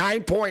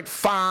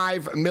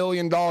 $9.5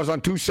 million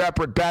on 2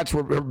 separate bets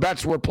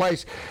were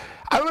placed.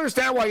 I don't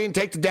understand why he didn't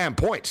take the damn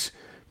points.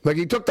 Like,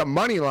 he took the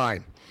money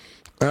line.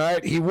 All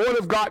right, he would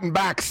have gotten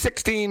back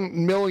 $16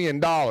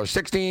 million,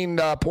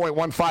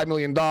 $16.15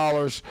 million.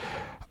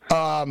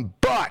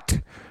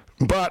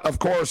 But, of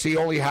course, he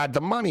only had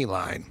the money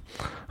line.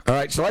 All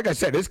right, so like I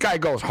said, this guy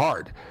goes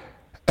hard.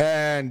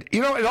 And,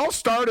 it all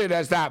started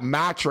as that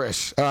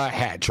mattress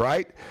hedge,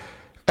 right?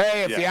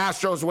 Hey, if the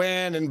Astros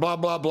win and blah,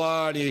 blah,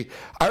 blah. And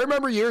I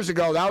remember years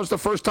ago, that was the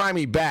first time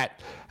he bet.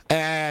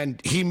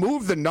 And he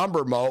moved the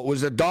number, Mo. It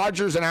was the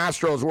Dodgers and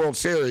Astros World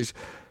Series.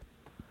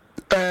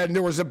 And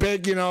there was a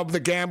big,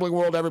 the gambling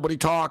world, everybody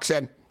talks.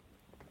 And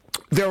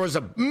there was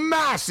a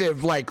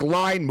massive,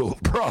 line move,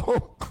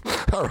 bro.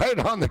 All right,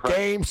 on the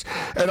games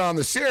and on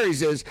the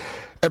series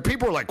and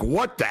people were like,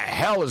 what the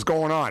hell is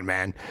going on,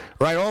 man?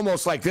 Right,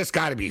 almost like this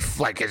got to be,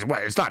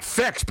 it's not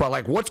fixed,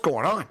 but, what's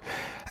going on?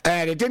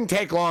 And it didn't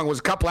take long. It was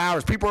a couple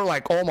hours. People were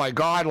like, oh, my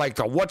God,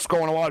 what's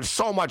going on?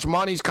 So much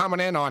money's coming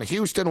in on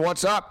Houston.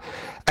 What's up?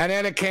 And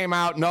then it came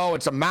out, no,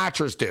 it's a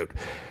mattress, dude.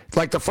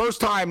 The first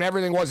time,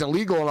 everything wasn't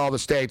legal in all the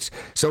states,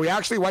 so he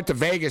actually went to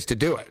Vegas to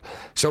do it.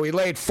 So he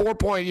laid he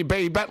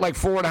bet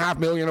 $4.5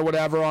 million or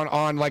whatever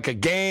on a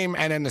game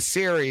and in the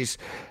series,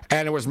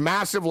 and it was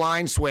massive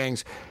line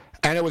swings,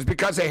 and it was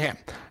because of him.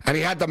 And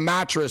he had the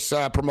mattress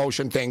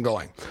promotion thing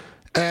going.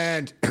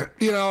 And,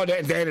 they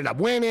ended up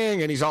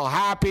winning, and he's all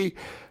happy.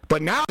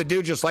 But now the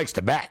dude just likes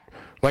to bet.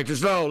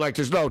 There's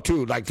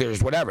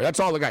whatever. That's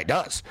all the guy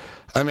does.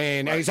 I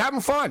mean, and he's having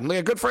fun.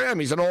 Good for him.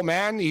 He's an old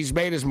man. He's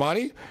made his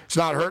money. It's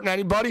not hurting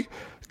anybody.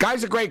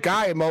 Guy's a great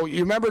guy, Mo. You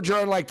remember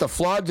during, the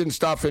floods and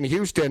stuff in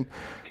Houston,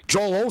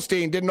 Joel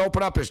Osteen didn't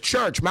open up his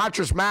church.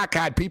 Mattress Mac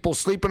had people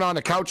sleeping on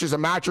the couches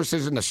and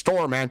mattresses in the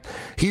store, man.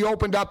 He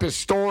opened up his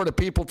store to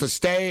people to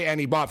stay, and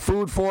he bought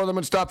food for them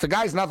and stuff. The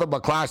guy's nothing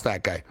but class,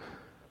 that guy.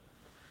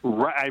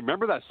 Right. I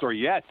remember that story.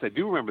 Yes, I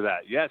do remember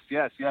that. Yes.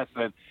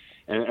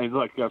 And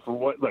look,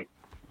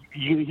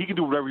 he can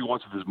do whatever he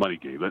wants with his money,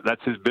 Gabe.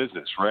 That's his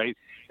business, right?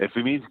 If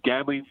it means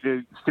gambling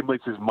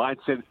stimulates his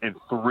mindset and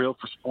thrill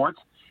for sports,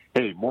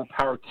 hey, more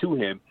power to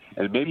him.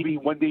 And maybe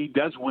one day he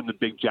does win the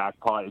big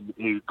jackpot and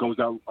he goes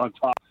out on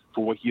top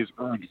for what he has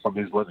earned from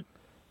his living.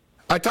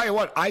 I tell you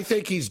what, I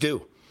think he's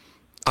due.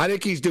 And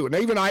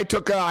even I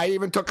took him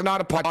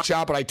out of putt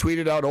shop, and I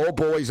tweeted out, "Oh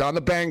boys, on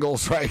the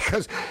Bengals," right?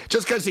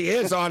 Because he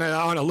is on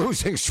a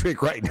losing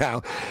streak right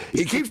now.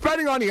 He keeps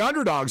betting on the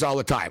underdogs all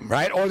the time,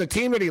 right? Or the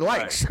team that he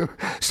likes. Right.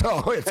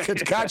 So it's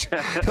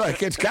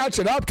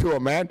catching up to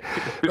him, man.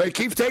 He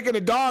keeps taking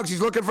the dogs. He's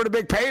looking for the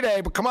big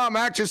payday. But come on,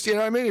 Mac, just If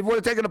you would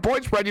have taken the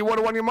point spread, you would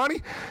have won your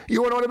money.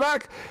 You would have won it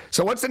back.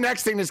 So what's the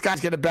next thing this guy's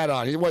going to bet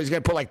on? He's going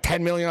to put $10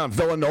 million on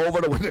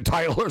Villanova to win the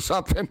title or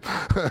something.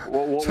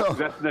 Well,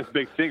 that's the next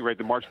big thing, right?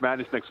 The March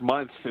Madness next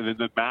month, and then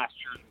the Masters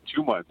in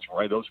 2 months,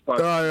 right? Those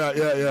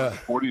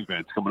sporting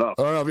events coming up.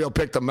 I don't know if he'll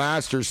pick the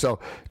Masters. So,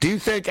 do you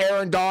think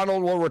Aaron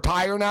Donald will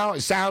retire now? I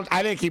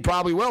think he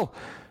probably will.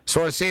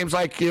 Sort of seems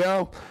like he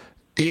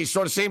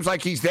sort of seems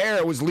like he's there.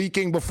 It was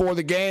leaking before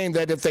the game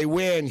that if they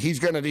win,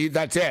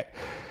 that's it.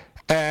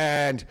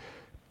 And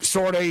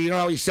sort of,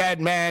 he said,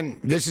 man,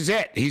 this is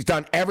it. He's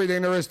done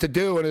everything there is to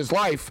do in his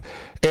life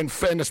in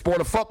the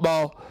sport of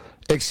football.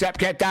 Except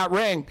get that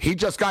ring. He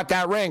just got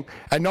that ring.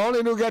 And not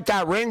only did he get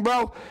that ring,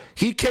 bro,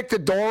 he kicked the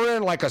door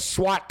in like a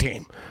SWAT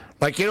team.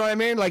 You know what I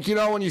mean?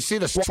 When you see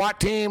the SWAT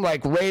team,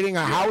 raiding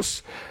a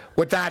house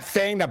with that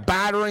thing, the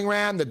battering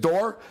ram, the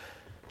door.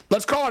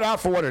 let's call it out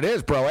for what it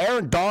is, bro.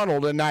 Aaron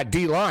Donald and that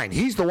D-line,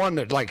 he's the one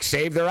that,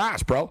 saved their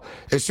ass, bro.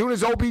 As soon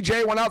as OBJ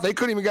went out, they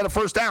couldn't even get a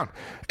first down.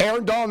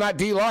 Aaron Donald and that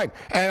D-line.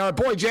 And our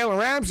boy Jalen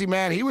Ramsey,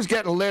 man, he was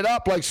getting lit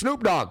up like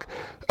Snoop Dogg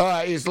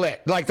is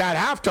lit. Like that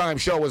halftime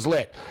show was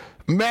lit.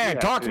 Man,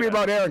 talk to me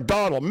about Aaron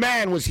Donald.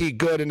 Man, was he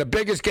good in the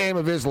biggest game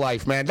of his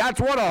life, man. That's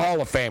what a Hall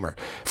of Famer.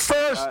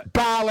 First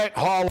ballot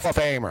Hall of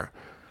Famer.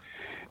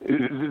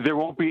 There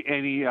won't be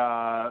any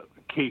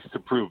case to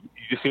prove.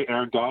 You just say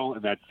Aaron Donald,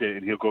 and that's it,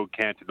 and he'll go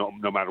Canton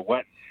no matter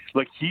what.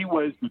 Like, he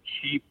was the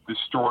chief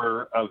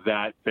destroyer of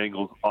that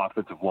Bengals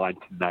offensive line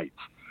tonight.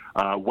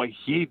 What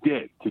he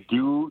did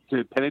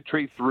to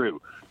penetrate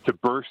through, to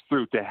burst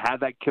through, to have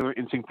that killer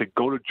instinct to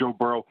go to Joe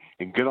Burrow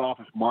and get off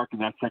his mark in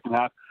that second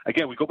half.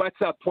 Again, we go back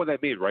to that point I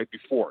made right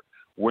before.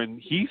 When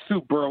he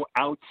threw Burrow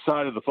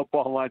outside of the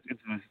football lines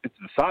into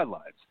the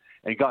sidelines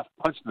and got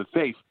punched in the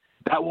face,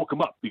 that woke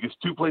him up because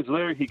 2 plays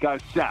later, he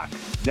got a sack.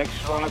 Next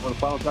drive, on the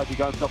final time, he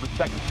got himself a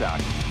second sack.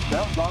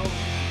 Aaron Donald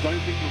done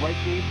everything the right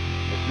game.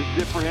 If this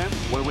is it for him,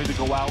 what a way to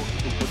go out.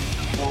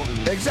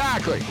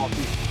 Exactly.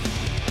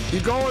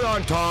 You're going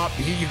on top.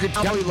 You could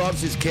tell he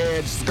loves his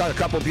kids. He's got a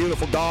couple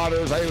beautiful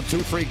daughters. I think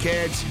 2, 3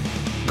 kids.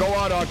 Go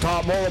out on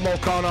top. Mola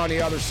Mokan on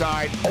the other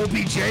side.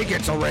 OBJ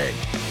gets a ring.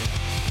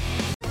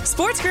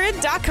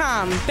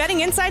 SportsGrid.com.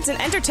 Betting insights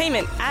and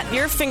entertainment at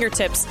your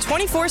fingertips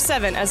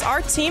 24/7 as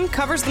our team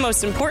covers the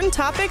most important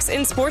topics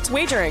in sports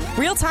wagering.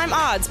 Real-time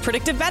odds,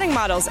 predictive betting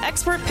models,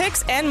 expert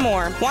picks, and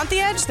more. Want the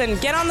edge? Then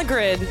get on the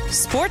grid.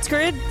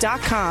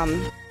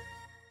 SportsGrid.com.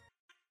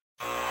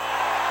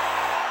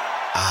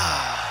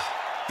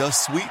 The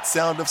sweet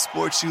sound of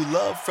sports you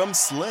love from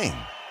Sling.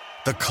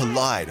 The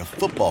collide of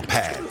football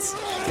pads.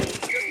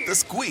 The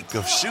squeak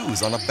of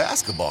shoes on a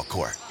basketball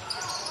court.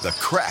 The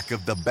crack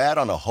of the bat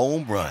on a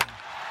home run.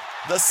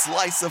 The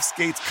slice of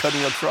skates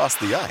cutting across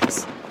the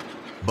ice.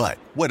 But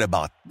what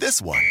about this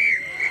one?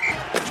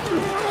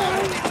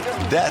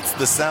 That's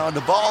the sound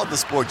of all the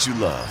sports you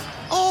love,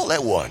 all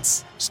at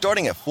once.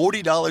 Starting at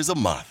 $40 a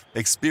month.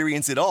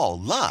 Experience it all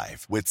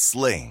live with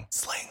Sling.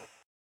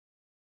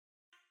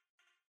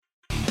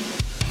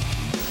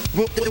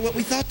 What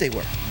we thought they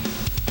were.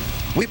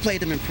 We played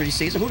them in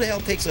preseason. Who the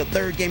hell takes a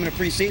third game in a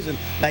preseason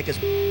like it's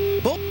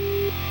bull?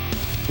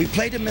 We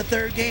played them in the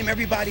third game.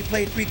 Everybody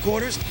played 3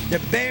 quarters. The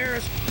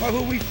Bears are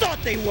who we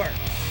thought they were.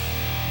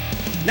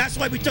 And that's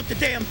why we took the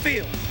damn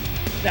field.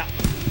 Now,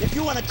 if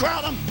you want to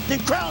crown them, then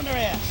crown their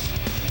ass.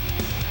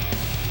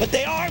 But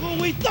they are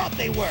who we thought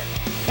they were.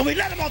 And we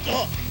let them off the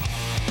hook.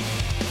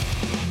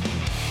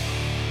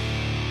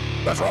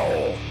 Let's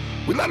roll.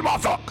 We let them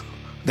off the hook.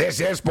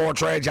 This is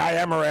Sports Rage. I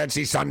am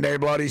Morency. Sunday,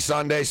 Bloody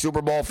Sunday,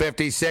 Super Bowl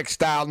 56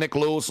 style. Nick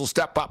Lewis will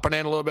step up and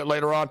in a little bit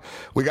later on.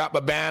 We got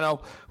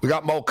Babano. We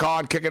got Mo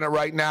Khan kicking it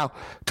right now,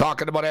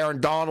 talking about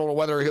Aaron Donald and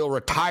whether he'll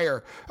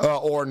retire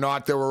or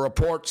not. There were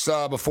reports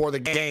before the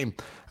game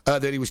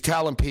that he was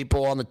telling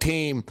people on the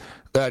team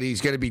that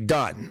he's going to be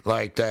done.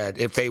 Like that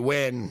if they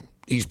win,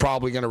 he's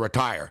probably going to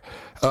retire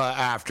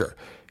after.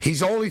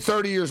 He's only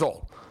 30 years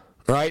old,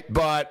 right?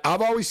 But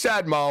I've always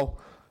said, Mo,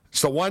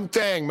 it's the one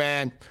thing,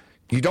 man.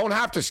 You don't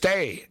have to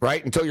stay,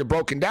 right, until you're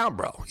broken down,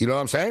 bro. You know what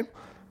I'm saying?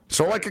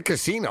 So like a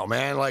casino,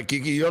 man. Like,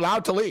 you're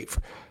allowed to leave.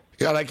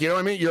 You know what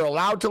I mean? You're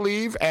allowed to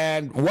leave,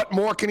 and what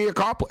more can he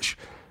accomplish?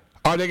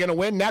 Are they going to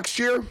win next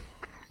year?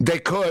 They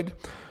could.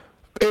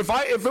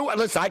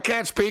 Listen, I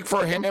can't speak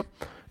for him.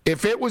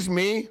 If it was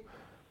me,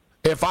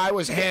 if I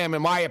was him,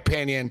 in my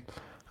opinion,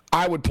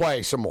 I would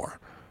play some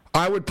more.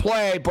 I would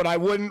play, but I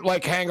wouldn't,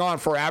 hang on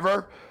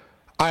forever.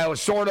 I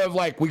was sort of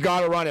we got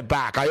to run it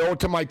back. I owe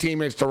it to my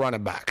teammates to run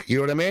it back. You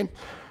know what I mean?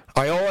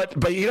 I owe it,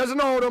 but he doesn't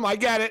owe them. I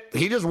get it.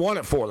 He just won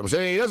it for them. So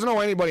he doesn't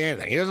owe anybody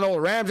anything. He doesn't owe the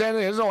Rams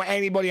anything. He doesn't owe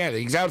anybody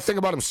anything. He's got to think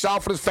about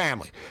himself and his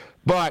family.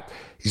 But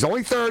he's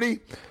only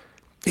 30.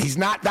 He's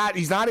not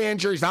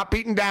injured. He's not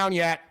beaten down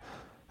yet.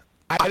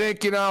 I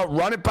think,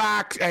 run it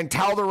back and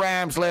tell the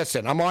Rams,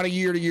 listen, I'm on a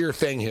year-to-year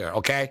thing here,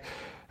 okay?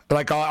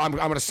 I'm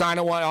going to sign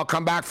a one. I'll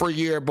come back for a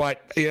year,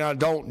 but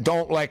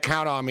don't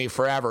count on me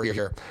forever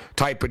here,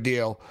 type of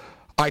deal.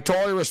 I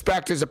totally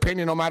respect his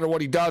opinion, no matter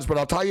what he does. But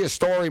I'll tell you a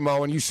story,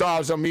 Mo. And you saw I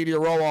was on Media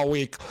Row all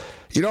week.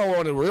 You know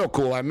what was real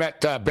cool? I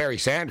met Barry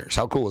Sanders.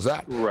 How cool is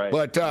that? Right.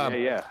 But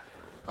yeah.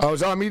 I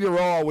was on Media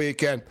Row all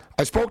week, and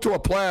I spoke to a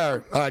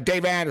player,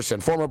 Dave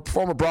Anderson, former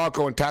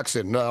Bronco and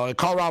Texan,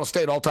 Colorado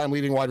State all-time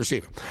leading wide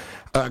receiver.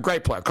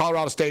 Great player.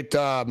 Colorado State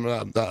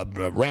Ram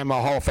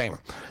Hall of Famer.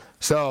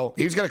 So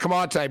he's going to come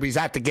on tonight, but he's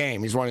at the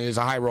game. He's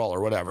a high roller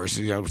or whatever.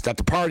 So, he's at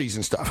the parties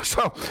and stuff.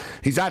 So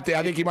he's at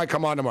I think he might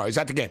come on tomorrow. He's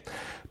at the game.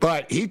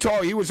 But he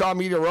was on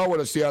Media Row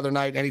with us the other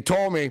night, and he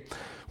told me,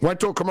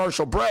 went to a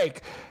commercial break,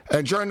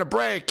 and during the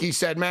break, he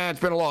said, man, it's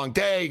been a long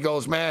day. He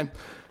goes,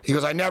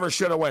 I never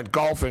should have went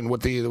golfing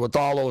with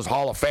all those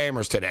Hall of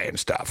Famers today and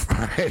stuff.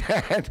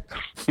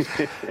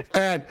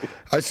 and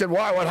I said,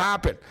 why? What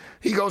happened?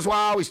 He goes,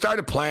 well, we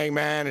started playing,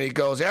 man. And he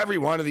goes, every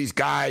one of these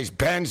guys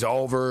bends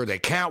over. They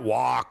can't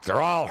walk.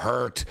 They're all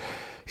hurt.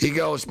 He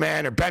goes,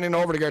 man, they're bending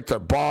over to get their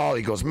ball.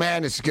 He goes,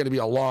 man, this is going to be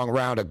a long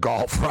round of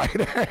golf,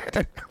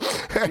 right?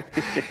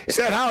 He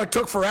said how it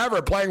took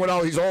forever playing with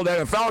all these old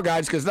NFL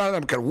guys because none of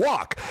them could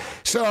walk.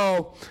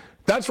 So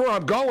that's where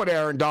I'm going with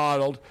Aaron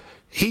Donald.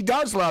 He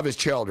does love his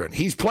children.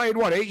 He's played,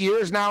 8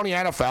 years now in the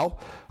NFL?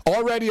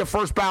 Already a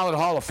first ballot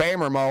Hall of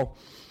Famer, Mo.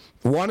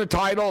 Won a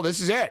title. This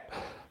is it.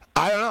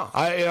 I don't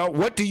know.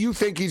 What do you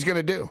think he's going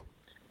to do?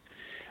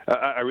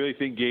 I really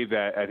think, Gabe,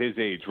 that at his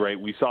age, right,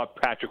 we saw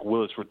Patrick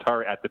Willis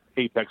retire at the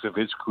apex of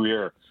his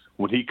career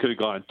when he could have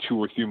gone 2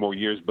 or 3 more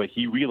years, but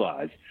he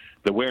realized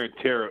the wear and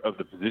tear of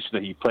the position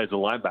that he plays as a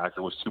linebacker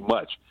was too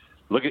much.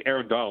 Look at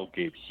Aaron Donald,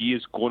 Gabe. He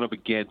is going up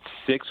against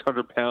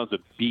 600 pounds of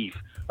beef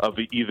of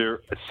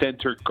either a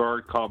center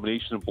guard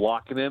combination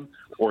blocking him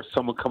or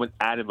someone coming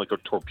at him like a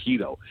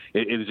torpedo.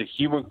 It is a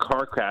human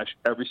car crash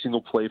every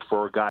single play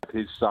for a guy of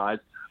his size,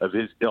 of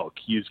his ilk.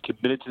 He is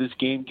committed to this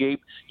game, Gabe.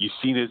 You've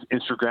seen his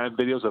Instagram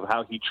videos of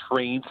how he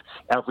trains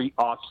every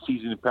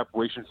off-season in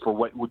preparation for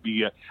what would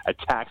be a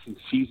taxing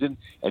season,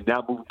 and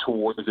now moving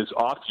towards this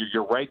off-year.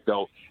 You're right,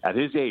 though. At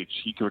his age,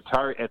 he can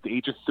retire at the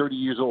age of 30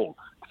 years old.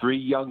 3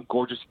 young,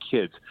 gorgeous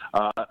kids,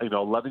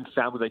 11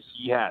 family that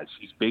he has.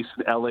 He's based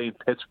in L.A. and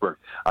Pittsburgh.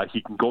 He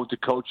can go into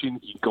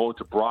coaching. He can go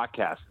into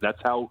broadcast. That's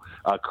how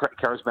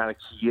charismatic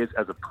he is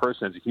as a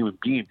person, as a human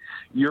being.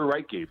 You're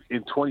right, Gabe.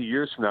 In 20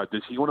 years from now,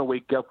 does he want to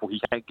wake up where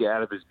he can't get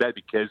out of his bed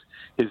because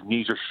his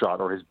knees are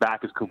shot or his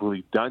back is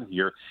completely done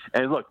here?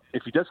 And look,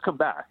 if he does come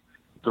back,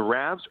 the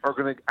Rams are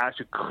going to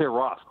actually clear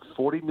off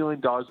 $40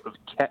 million of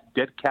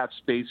dead cap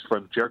space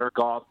from Jared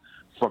Goff,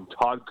 from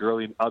Todd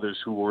Gurley and others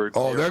who were...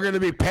 Oh, they're going to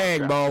be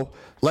paying, Mo.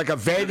 Like a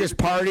Vegas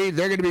party,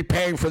 they're going to be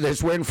paying for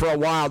this win for a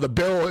while. The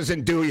bill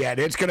isn't due yet.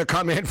 It's going to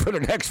come in for the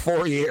next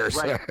 4 years.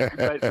 Right.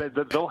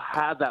 but they'll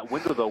have that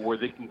window, though, where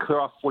they can clear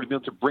off $40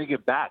 million to bring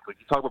it back. Like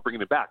you talk about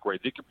bringing it back, right?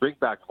 They can bring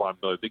back Von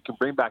Miller. They can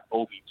bring back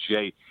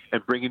OBJ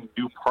and bring in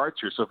new parts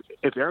here. So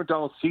if Aaron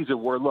Donald sees it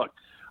where, look,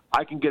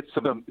 I can get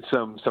some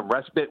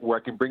respite where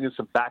I can bring in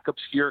some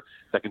backups here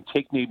that can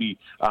take maybe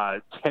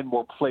 10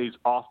 more plays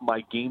off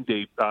my game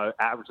day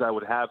average that I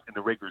would have in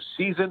the regular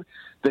season,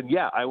 then,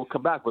 yeah, I will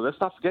come back. But let's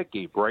not forget,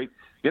 Gabe, right?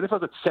 The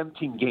NFL's at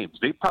 17 games.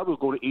 They probably will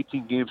go to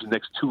 18 games in the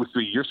next 2 or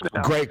 3 years from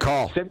now. Great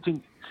call.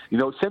 17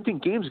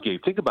 games, Gabe.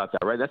 Think about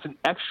that, right? That's an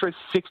extra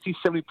 60,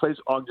 70 plays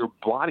on your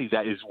body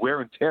that is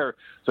wear and tear.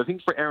 So I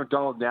think for Aaron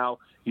Donald now,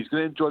 he's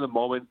going to enjoy the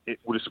moment.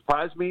 Would it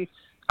surprise me?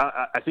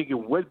 I think it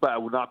would, but I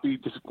would not be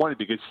disappointed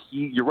because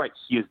you're right.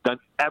 He has done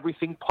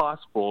everything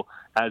possible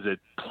as a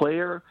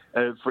player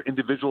for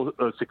individual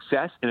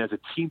success and as a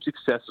team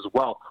success as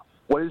well.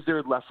 What is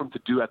there left for him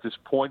to do at this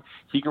point?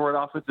 He can ride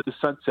off into the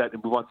sunset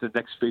and move on to the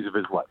next phase of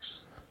his life.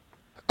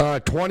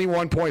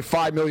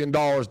 $21.5 million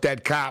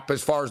dead cap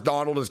as far as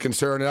Donald is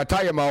concerned. And I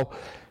tell you, Mo,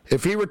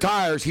 if he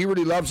retires, he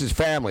really loves his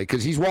family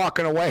because he's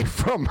walking away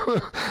from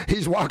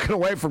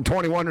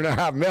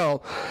 $21.5 million.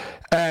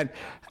 And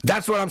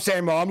that's what I'm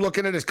saying, Mo. I'm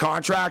looking at his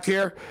contract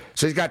here.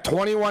 So he's got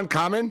 21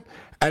 coming,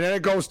 and then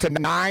it goes to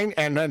 9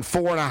 and then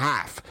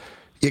 4.5.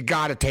 You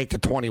got to take the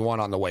 21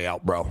 on the way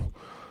out, bro.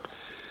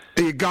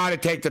 You got to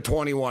take the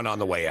 21 on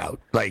the way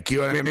out. Like,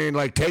 you know what I mean?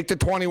 Like, take the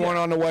 21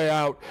 on the way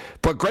out.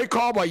 But great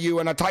call by you,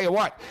 and I'll tell you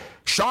what.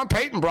 Sean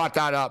Payton brought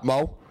that up,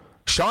 Mo.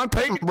 Sean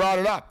Payton brought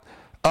it up,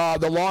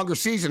 the longer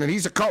season, and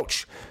he's a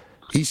coach.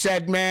 He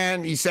said,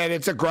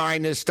 it's a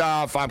grind, this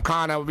stuff. I'm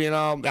kind of,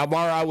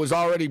 I was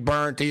already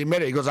burnt. He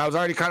admitted, he goes, I was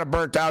already kind of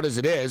burnt out as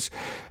it is.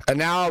 And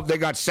now they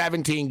got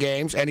 17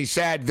 games, and he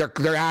said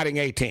they're adding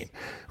 18.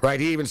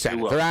 Right? He even said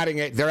it.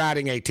 They're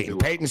adding 18.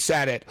 Peyton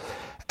said it,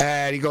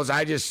 and he goes,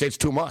 it's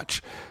too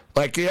much.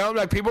 Like,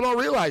 people don't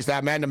realize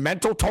that, man. The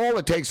mental toll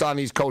it takes on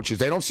these coaches.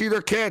 They don't see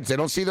their kids. They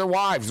don't see their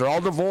wives. They're all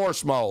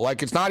divorced, Mo.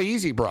 Like, it's not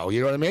easy, bro. You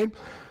know what I mean?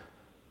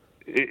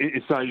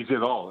 It's not easy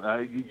at all.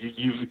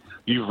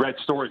 You've read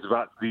stories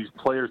about these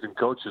players and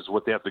coaches,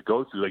 what they have to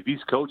go through. Like,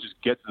 these coaches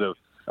get to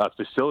the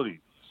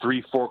facility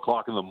 3, 4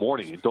 o'clock in the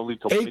morning and don't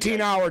leave till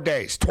 18-hour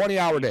days,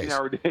 20-hour days.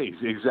 18-hour days,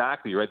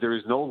 exactly, right? There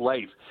is no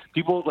life.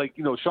 People like,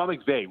 Sean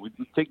McVay, we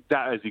take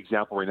that as the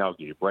example right now,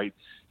 Gabe, right?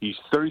 He's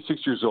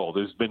 36 years old.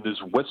 There's been this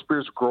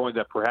whispers growing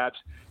that perhaps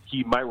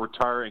he might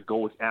retire and go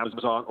with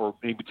Amazon or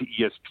maybe to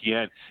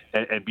ESPN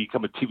and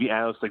become a TV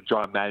analyst like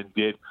John Madden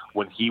did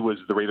when he was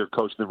the Raider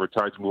coach and then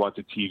retired to move on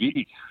to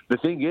TV. The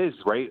thing is,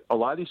 right, a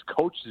lot of these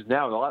coaches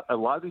now, a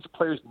lot of these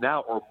players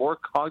now are more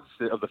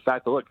cognizant of the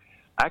fact that, look,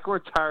 I can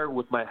retire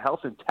with my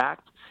health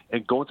intact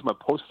and go into my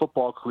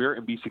post-football career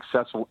and be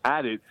successful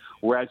at it,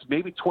 whereas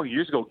maybe 20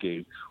 years ago,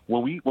 Gabe,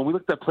 when we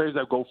looked at players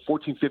that go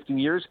 14, 15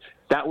 years,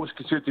 that was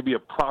considered to be a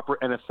proper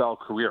NFL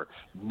career.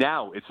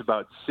 Now it's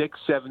about 6,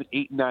 7,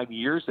 8, 9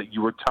 years that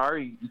you retire.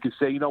 You can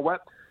say, you know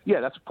what? Yeah,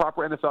 that's a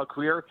proper NFL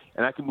career,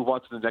 and I can move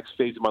on to the next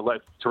phase of my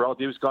life. Terrell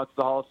Davis got to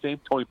the Hall of Fame.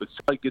 Tony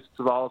Baselli gets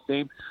to the Hall of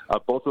Fame.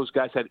 Both those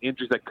guys had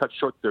injuries that cut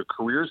short their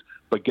careers,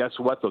 but guess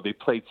what, though? They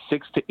played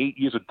 6 to 8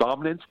 years of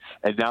dominance,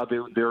 and now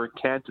they're in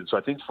Canton. So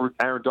I think for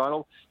Aaron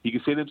Donald, he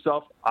can say to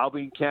himself, I'll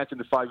be in Canton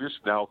in 5 years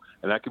from now,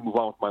 and I can move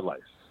on with my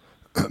life.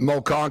 Mo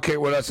Conkate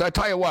with us. I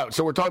tell you what,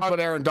 so we're talking about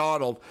Aaron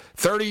Donald,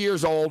 30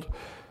 years old,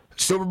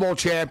 Super Bowl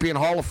champion,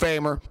 Hall of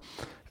Famer.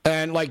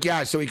 And,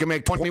 so he can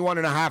make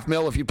 $21.5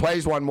 million if he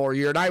plays one more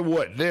year, and I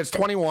would. It's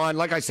 21.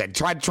 Like I said,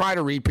 try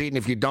to repeat, and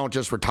if you don't,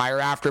 just retire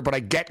after. But I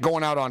get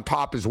going out on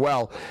top as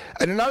well.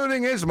 And another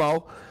thing is,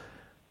 Mo,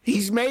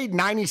 he's made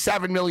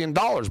 $97 million,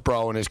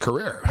 bro, in his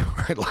career.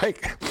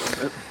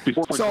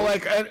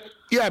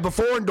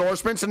 Before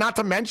endorsements, and not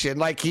to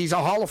mention, he's a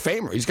Hall of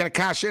Famer. He's going to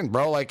cash in,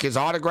 bro. His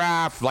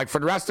autograph, for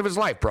the rest of his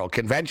life, bro.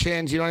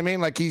 Conventions, you know what I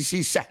mean?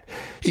 He's set.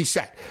 He's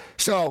set.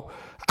 So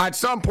at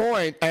some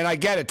point, and I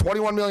get it,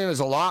 $21 million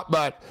is a lot,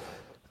 but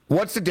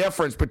what's the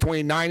difference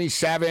between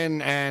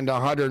 97 and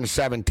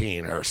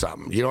 117 or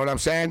something? You know what I'm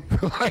saying?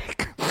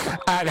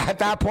 At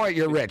that point,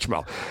 you're rich,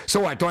 Mo. So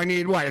what? Do I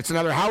need what? It's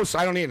another house?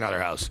 I don't need another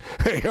house.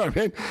 You know what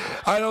I mean?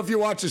 I don't know if you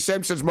watch The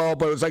Simpsons, Mo,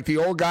 but it was the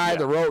old guy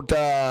that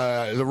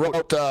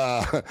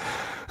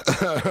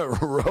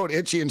wrote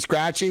Itchy and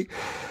Scratchy,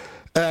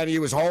 and he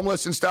was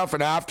homeless and stuff,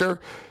 and after...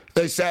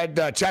 They said,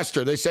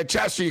 Chester,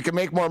 you can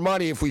make more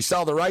money if we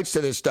sell the rights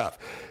to this stuff.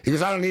 He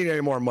goes, I don't need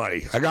any more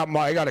money. I got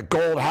a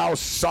gold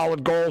house,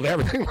 solid gold,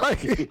 everything.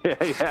 He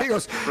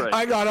goes, right.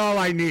 I got all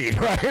I need,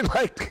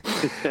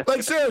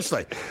 right?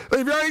 Seriously.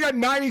 If you already got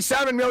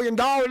 $97 million,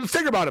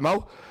 think about it,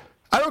 Mo.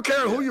 I don't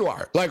care who you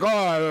are. That's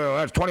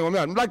 $21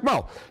 million.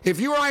 Mo, if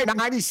you were at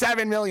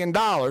 $97 million,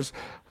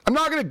 I'm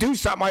not going to do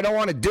something I don't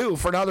want to do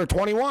for another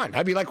 21.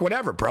 I'd be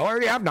whatever, bro. I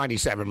already have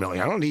 $97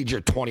 million. I don't need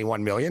your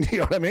 $21 million. You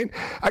know what I mean?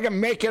 I can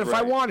make it if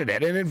I wanted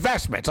it in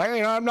investments.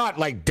 I'm not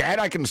dead.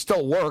 I can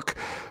still work.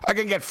 I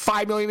can get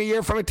 $5 million a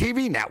year from a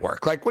TV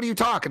network. What are you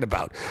talking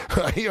about?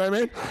 You know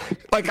what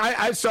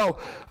I mean? So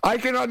I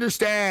can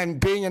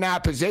understand being in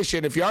that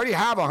position. If you already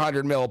have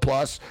 $100 million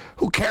plus,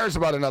 who cares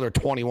about another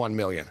 $21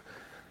 million?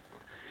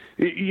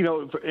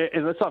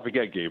 And let's not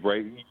forget, Gabe,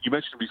 right? You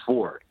mentioned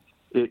before,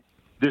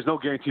 there's no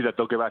guarantee that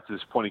they'll get back to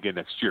this point again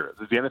next year.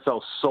 The NFL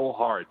is so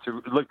hard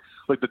to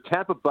like the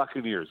Tampa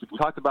Buccaneers. We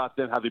talked about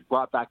then how they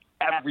brought back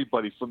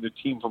everybody from the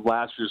team from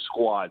last year's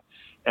squad,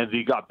 and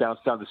they got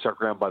bounced down the second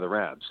round by the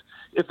Rams.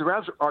 If the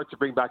Rams are to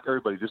bring back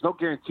everybody, there's no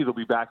guarantee they'll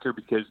be back here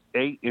because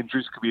A,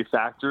 injuries could be a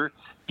factor.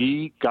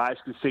 B, guys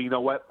could say, you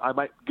know what, I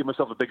might give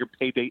myself a bigger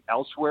payday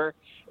elsewhere,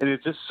 and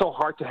it's just so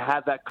hard to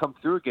have that come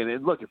through again.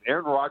 And look, if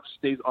Aaron Rodgers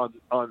stays on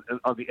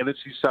the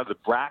NFC side of the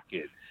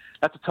bracket,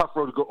 that's a tough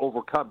road to go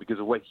overcome because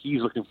of what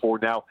he's looking for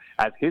now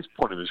at his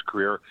point in his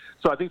career.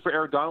 So I think for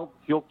Aaron Donald,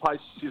 he'll probably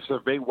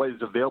survey what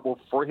is available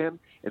for him.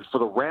 And for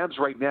the Rams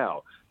right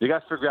now, they got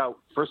to figure out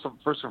first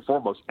and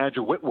foremost,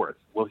 Andrew Whitworth.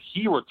 Will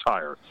he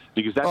retire?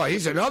 Because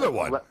he's another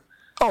one.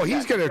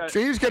 He's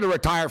gonna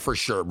retire for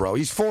sure, bro.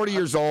 He's 40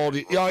 years old.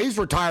 He's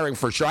retiring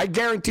for sure. I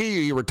guarantee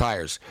you he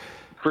retires.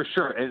 For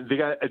sure, and they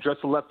got to address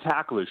the left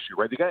tackle issue,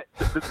 right?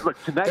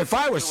 Tonight. If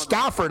I was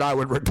Stafford, I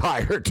would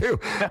retire too.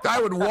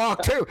 I would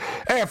walk too.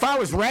 Hey, if I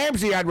was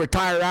Ramsey, I'd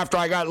retire after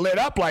I got lit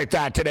up like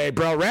that today,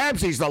 bro.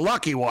 Ramsey's the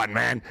lucky one,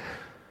 man.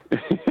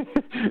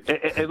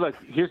 and look,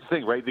 here's the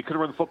thing, right? They couldn't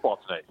run the football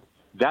tonight.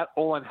 That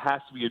O-line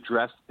has to be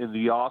addressed in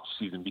the off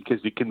season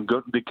because they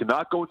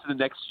cannot go into the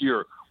next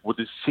year with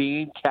the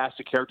same cast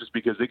of characters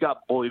because they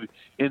got bullied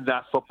in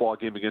that football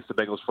game against the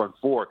Bengals front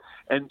four.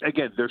 And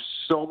again, there's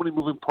so many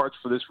moving parts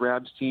for this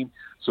Rams team,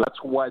 so that's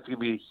why it's going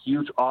to be a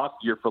huge off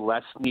year for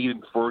Les Snead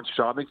and for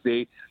Sean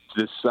McVay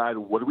to decide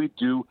what do we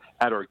do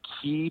at our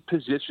key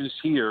positions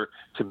here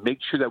to make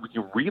sure that we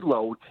can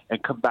reload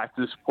and come back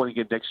to this point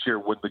again next year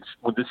when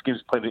this game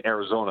is played in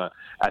Arizona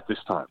at this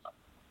time.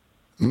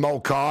 Mo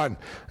Khan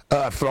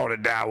throwing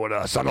it down with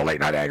us on the Late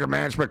Night Anger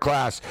Management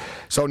class.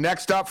 So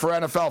next up for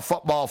NFL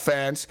football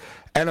fans,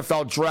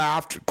 NFL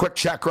draft. Quick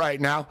check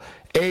right now.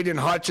 Aiden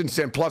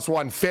Hutchinson plus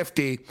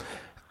 150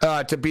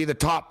 to be the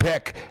top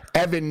pick.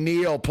 Evan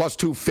Neal plus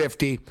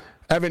 250.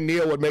 Evan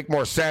Neal would make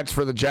more sense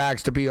for the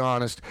Jags, to be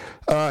honest.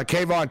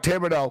 Kayvon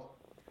Thibodeau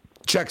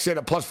checks in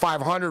at plus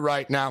 500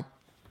 right now.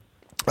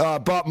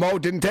 But Mo,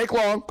 didn't take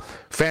long.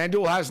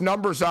 FanDuel has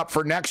numbers up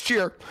for next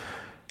year.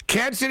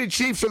 Kansas City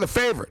Chiefs are the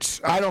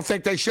favorites. I don't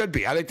think they should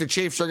be. I think the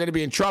Chiefs are going to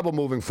be in trouble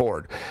moving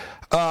forward.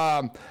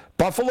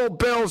 Buffalo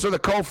Bills are the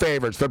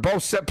co-favorites. They're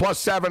both set plus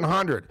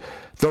 700.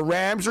 The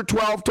Rams are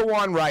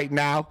 12-1 right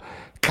now.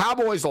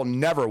 Cowboys will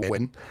never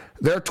win.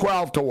 They're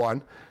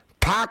 12-1.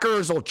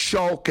 Packers will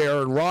choke.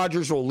 Aaron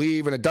Rodgers will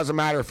leave, and it doesn't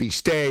matter if he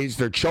stays.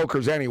 They're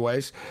chokers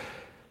anyways.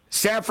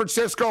 San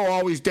Francisco,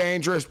 always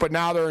dangerous, but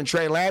now they're in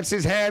Trey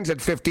Lance's hands at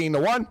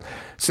 15-1.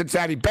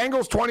 Cincinnati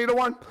Bengals,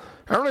 20-1.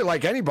 I don't really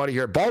like anybody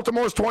here.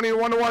 Baltimore's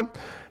 20-1.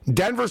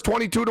 Denver's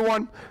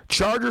 22-1.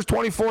 Chargers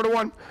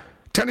 24-1.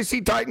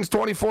 Tennessee Titans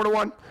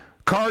 24-1.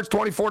 Cards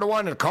 24-1.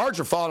 And the Cards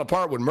are falling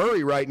apart with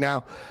Murray right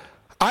now.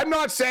 I'm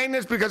not saying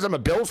this because I'm a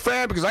Bills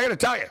fan, because I got to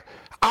tell you,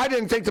 I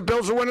didn't think the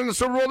Bills were winning the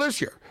Super Bowl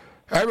this year.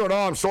 Everyone,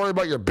 I'm sorry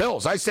about your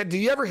Bills. I said, do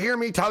you ever hear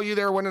me tell you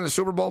they were winning the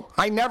Super Bowl?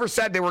 I never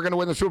said they were going to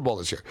win the Super Bowl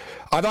this year.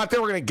 I thought they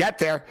were going to get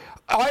there.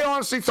 I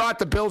honestly thought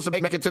the Bills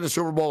would make it to the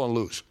Super Bowl and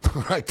lose.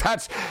 Right?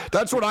 That's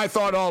what I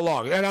thought all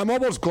along. And I'm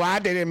almost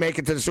glad they didn't make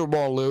it to the Super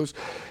Bowl and lose,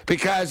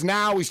 because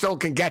now we still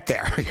can get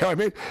there. You know what I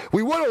mean?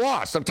 We would have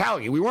lost, I'm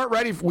telling you. We weren't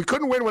ready. We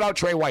couldn't win without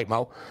Trey White,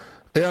 Mo.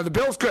 You know, the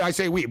Bills could, I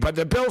say we, but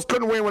the Bills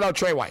couldn't win without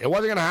Trey White. It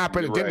wasn't going to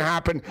happen. It didn't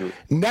happen.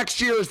 Next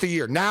year is the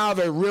year. Now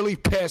they're really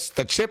pissed.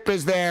 The chip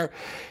is there.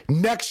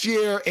 Next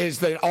year is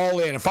the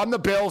all-in. If I'm the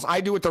Bills, I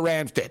do what the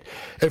Rams did.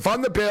 If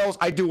I'm the Bills,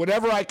 I do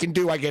whatever I can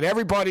do. I get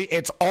everybody.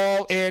 It's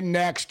all in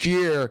next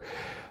year.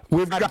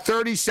 We've got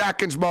 30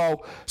 seconds,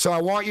 Mo, so I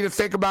want you to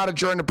think about it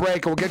during the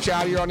break, and we'll get you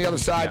out of here on the other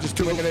side. Just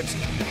 2 minutes.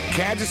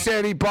 Kansas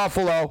City,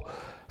 Buffalo,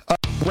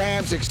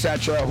 Rams,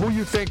 etc. Who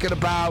you thinking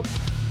about?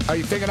 Are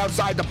you thinking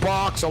outside the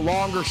box, a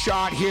longer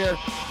shot here?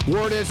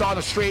 Word is on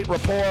the street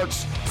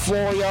reports,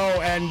 Florio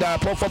and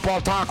Pro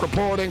Football Talk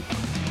reporting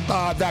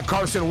that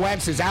Carson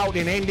Wentz is out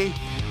in Indy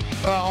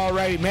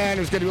already. Man,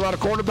 there's going to be a lot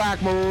of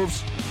quarterback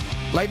moves.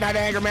 Late night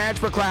anger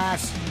management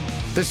class.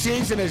 The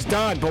season is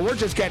done, but we're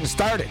just getting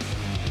started.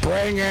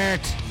 Bring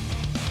it.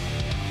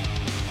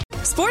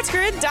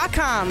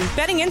 SportsGrid.com.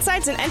 Betting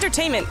insights and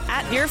entertainment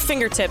at your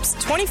fingertips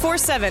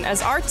 24/7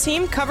 as our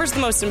team covers the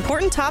most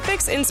important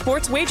topics in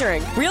sports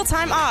wagering.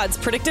 Real-time odds,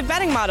 predictive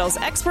betting models,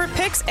 expert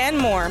picks, and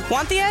more.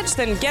 Want the edge?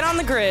 Then get on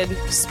the grid.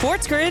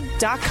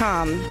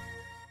 SportsGrid.com.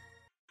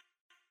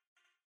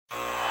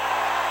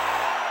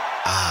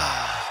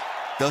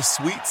 The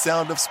sweet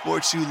sound of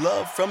sports you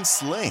love from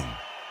Sling.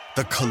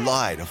 The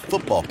collide of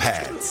football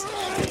pads.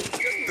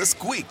 The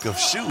squeak of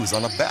shoes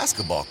on a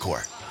basketball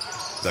court.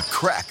 The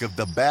crack of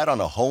the bat on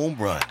a home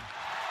run.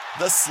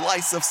 The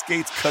slice of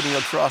skates cutting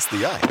across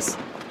the ice.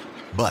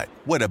 But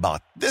what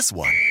about this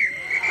one?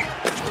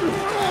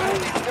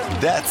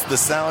 That's the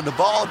sound of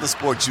all the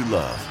sports you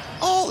love,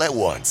 all at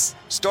once.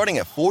 Starting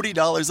at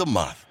 $40 a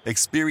month.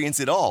 Experience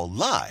it all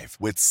live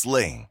with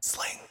Sling.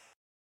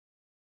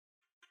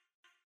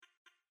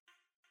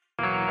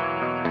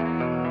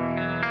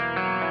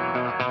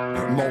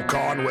 Mo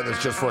Khan with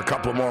us just for a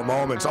couple more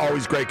moments.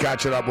 Always great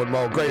catching up with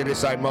Mo. Great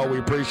insight, Mo. We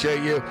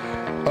appreciate you.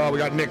 We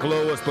got Nick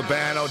Lewis,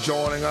 Babano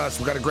joining us.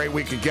 We got a great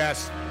week of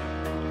guests.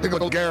 I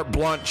think Garrett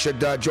Blunt should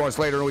join us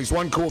later. He's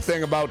one cool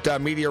thing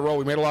about Media Row.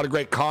 We made a lot of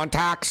great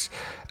contacts,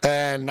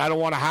 and I don't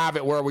want to have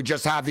it where we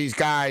just have these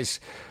guys.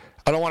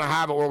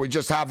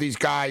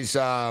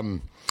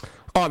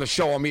 On the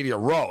show on Media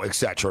Row,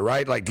 etc.,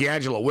 right? Like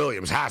D'Angelo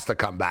Williams has to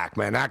come back,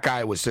 man. That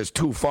guy was just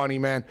too funny,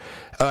 man.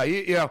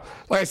 You know,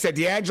 like I said,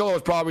 D'Angelo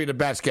was probably the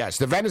best guest.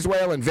 The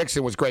Venezuelan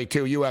Vixen was great,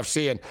 too,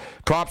 UFC. And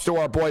props to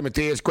our boy,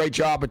 Matthias. Great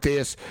job,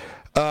 Matthias.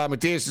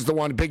 Matthias is the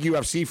one, big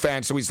UFC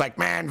fan, so he's like,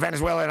 man,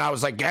 Venezuela. And I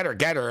was like, get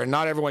her. And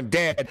not everyone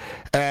did.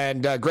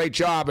 And great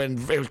job.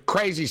 And it was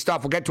crazy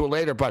stuff. We'll get to it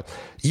later. But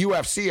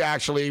UFC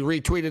actually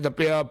retweeted,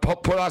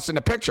 put us in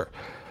the picture.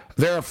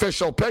 Their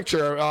official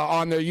picture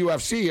on their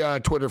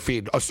UFC Twitter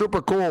feed.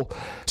 Super cool.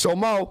 So,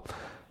 Mo,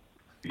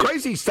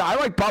 crazy stuff. I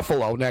like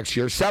Buffalo next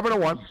year,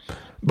 7-1.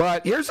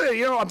 But here's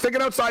I'm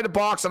thinking outside the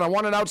box, and I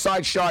want an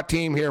outside shot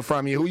team here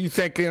from you. Who you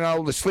think,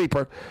 the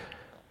sleeper?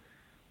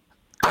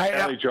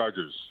 LA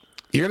Chargers.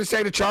 You're going to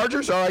say the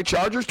Chargers? All right,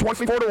 Chargers,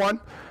 24-1.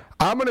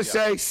 I'm going to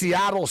say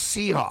Seattle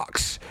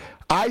Seahawks.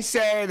 I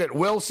say that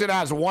Wilson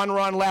has one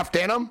run left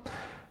in him.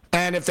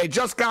 And if they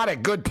just got a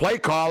good play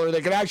caller, they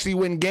could actually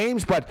win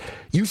games. But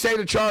you say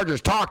the Chargers.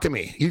 Talk to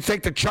me. You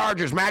think the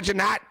Chargers, imagine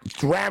that.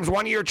 Rams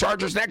 1 year,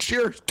 Chargers next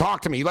year.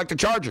 Talk to me. You like the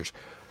Chargers?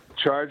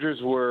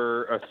 Chargers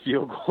were a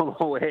field goal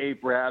away,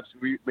 perhaps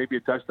maybe a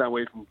touchdown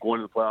away from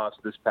going to the playoffs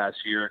this past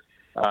year.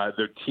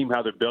 Their team,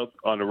 how they're built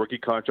on a rookie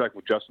contract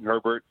with Justin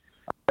Herbert.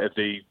 If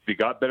they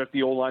got better at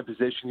the O-line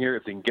position here,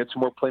 if they can get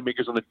some more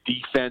playmakers on the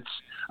defense,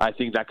 I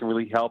think that can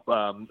really help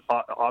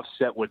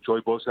offset what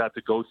Joey Bosa had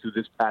to go through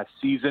this past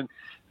season.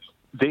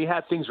 They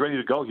had things ready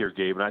to go here,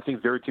 Gabe, and I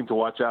think they're a team to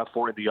watch out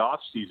for in the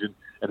offseason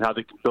and how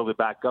they can build it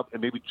back up and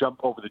maybe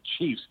jump over the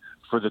Chiefs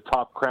for the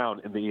top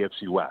crown in the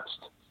AFC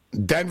West.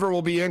 Denver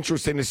will be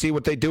interesting to see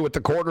what they do with the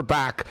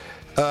quarterback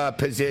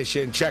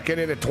position. Checking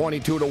in at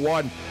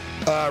 22-1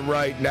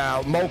 right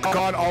now. Mo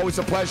Khan, always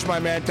a pleasure, my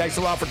man. Thanks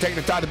a lot for taking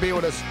the time to be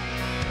with us.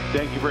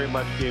 Thank you very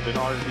much, Gabe. An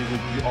honor to be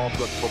with you all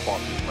throughout the football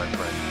season, my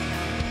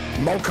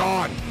friend. Mo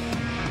Khan,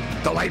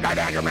 the late night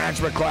anger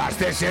management class.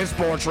 This is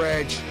Sports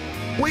Rage.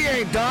 We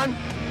ain't done.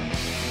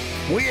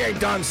 We ain't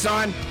done,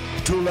 son.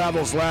 2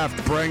 levels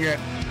left. Bring it.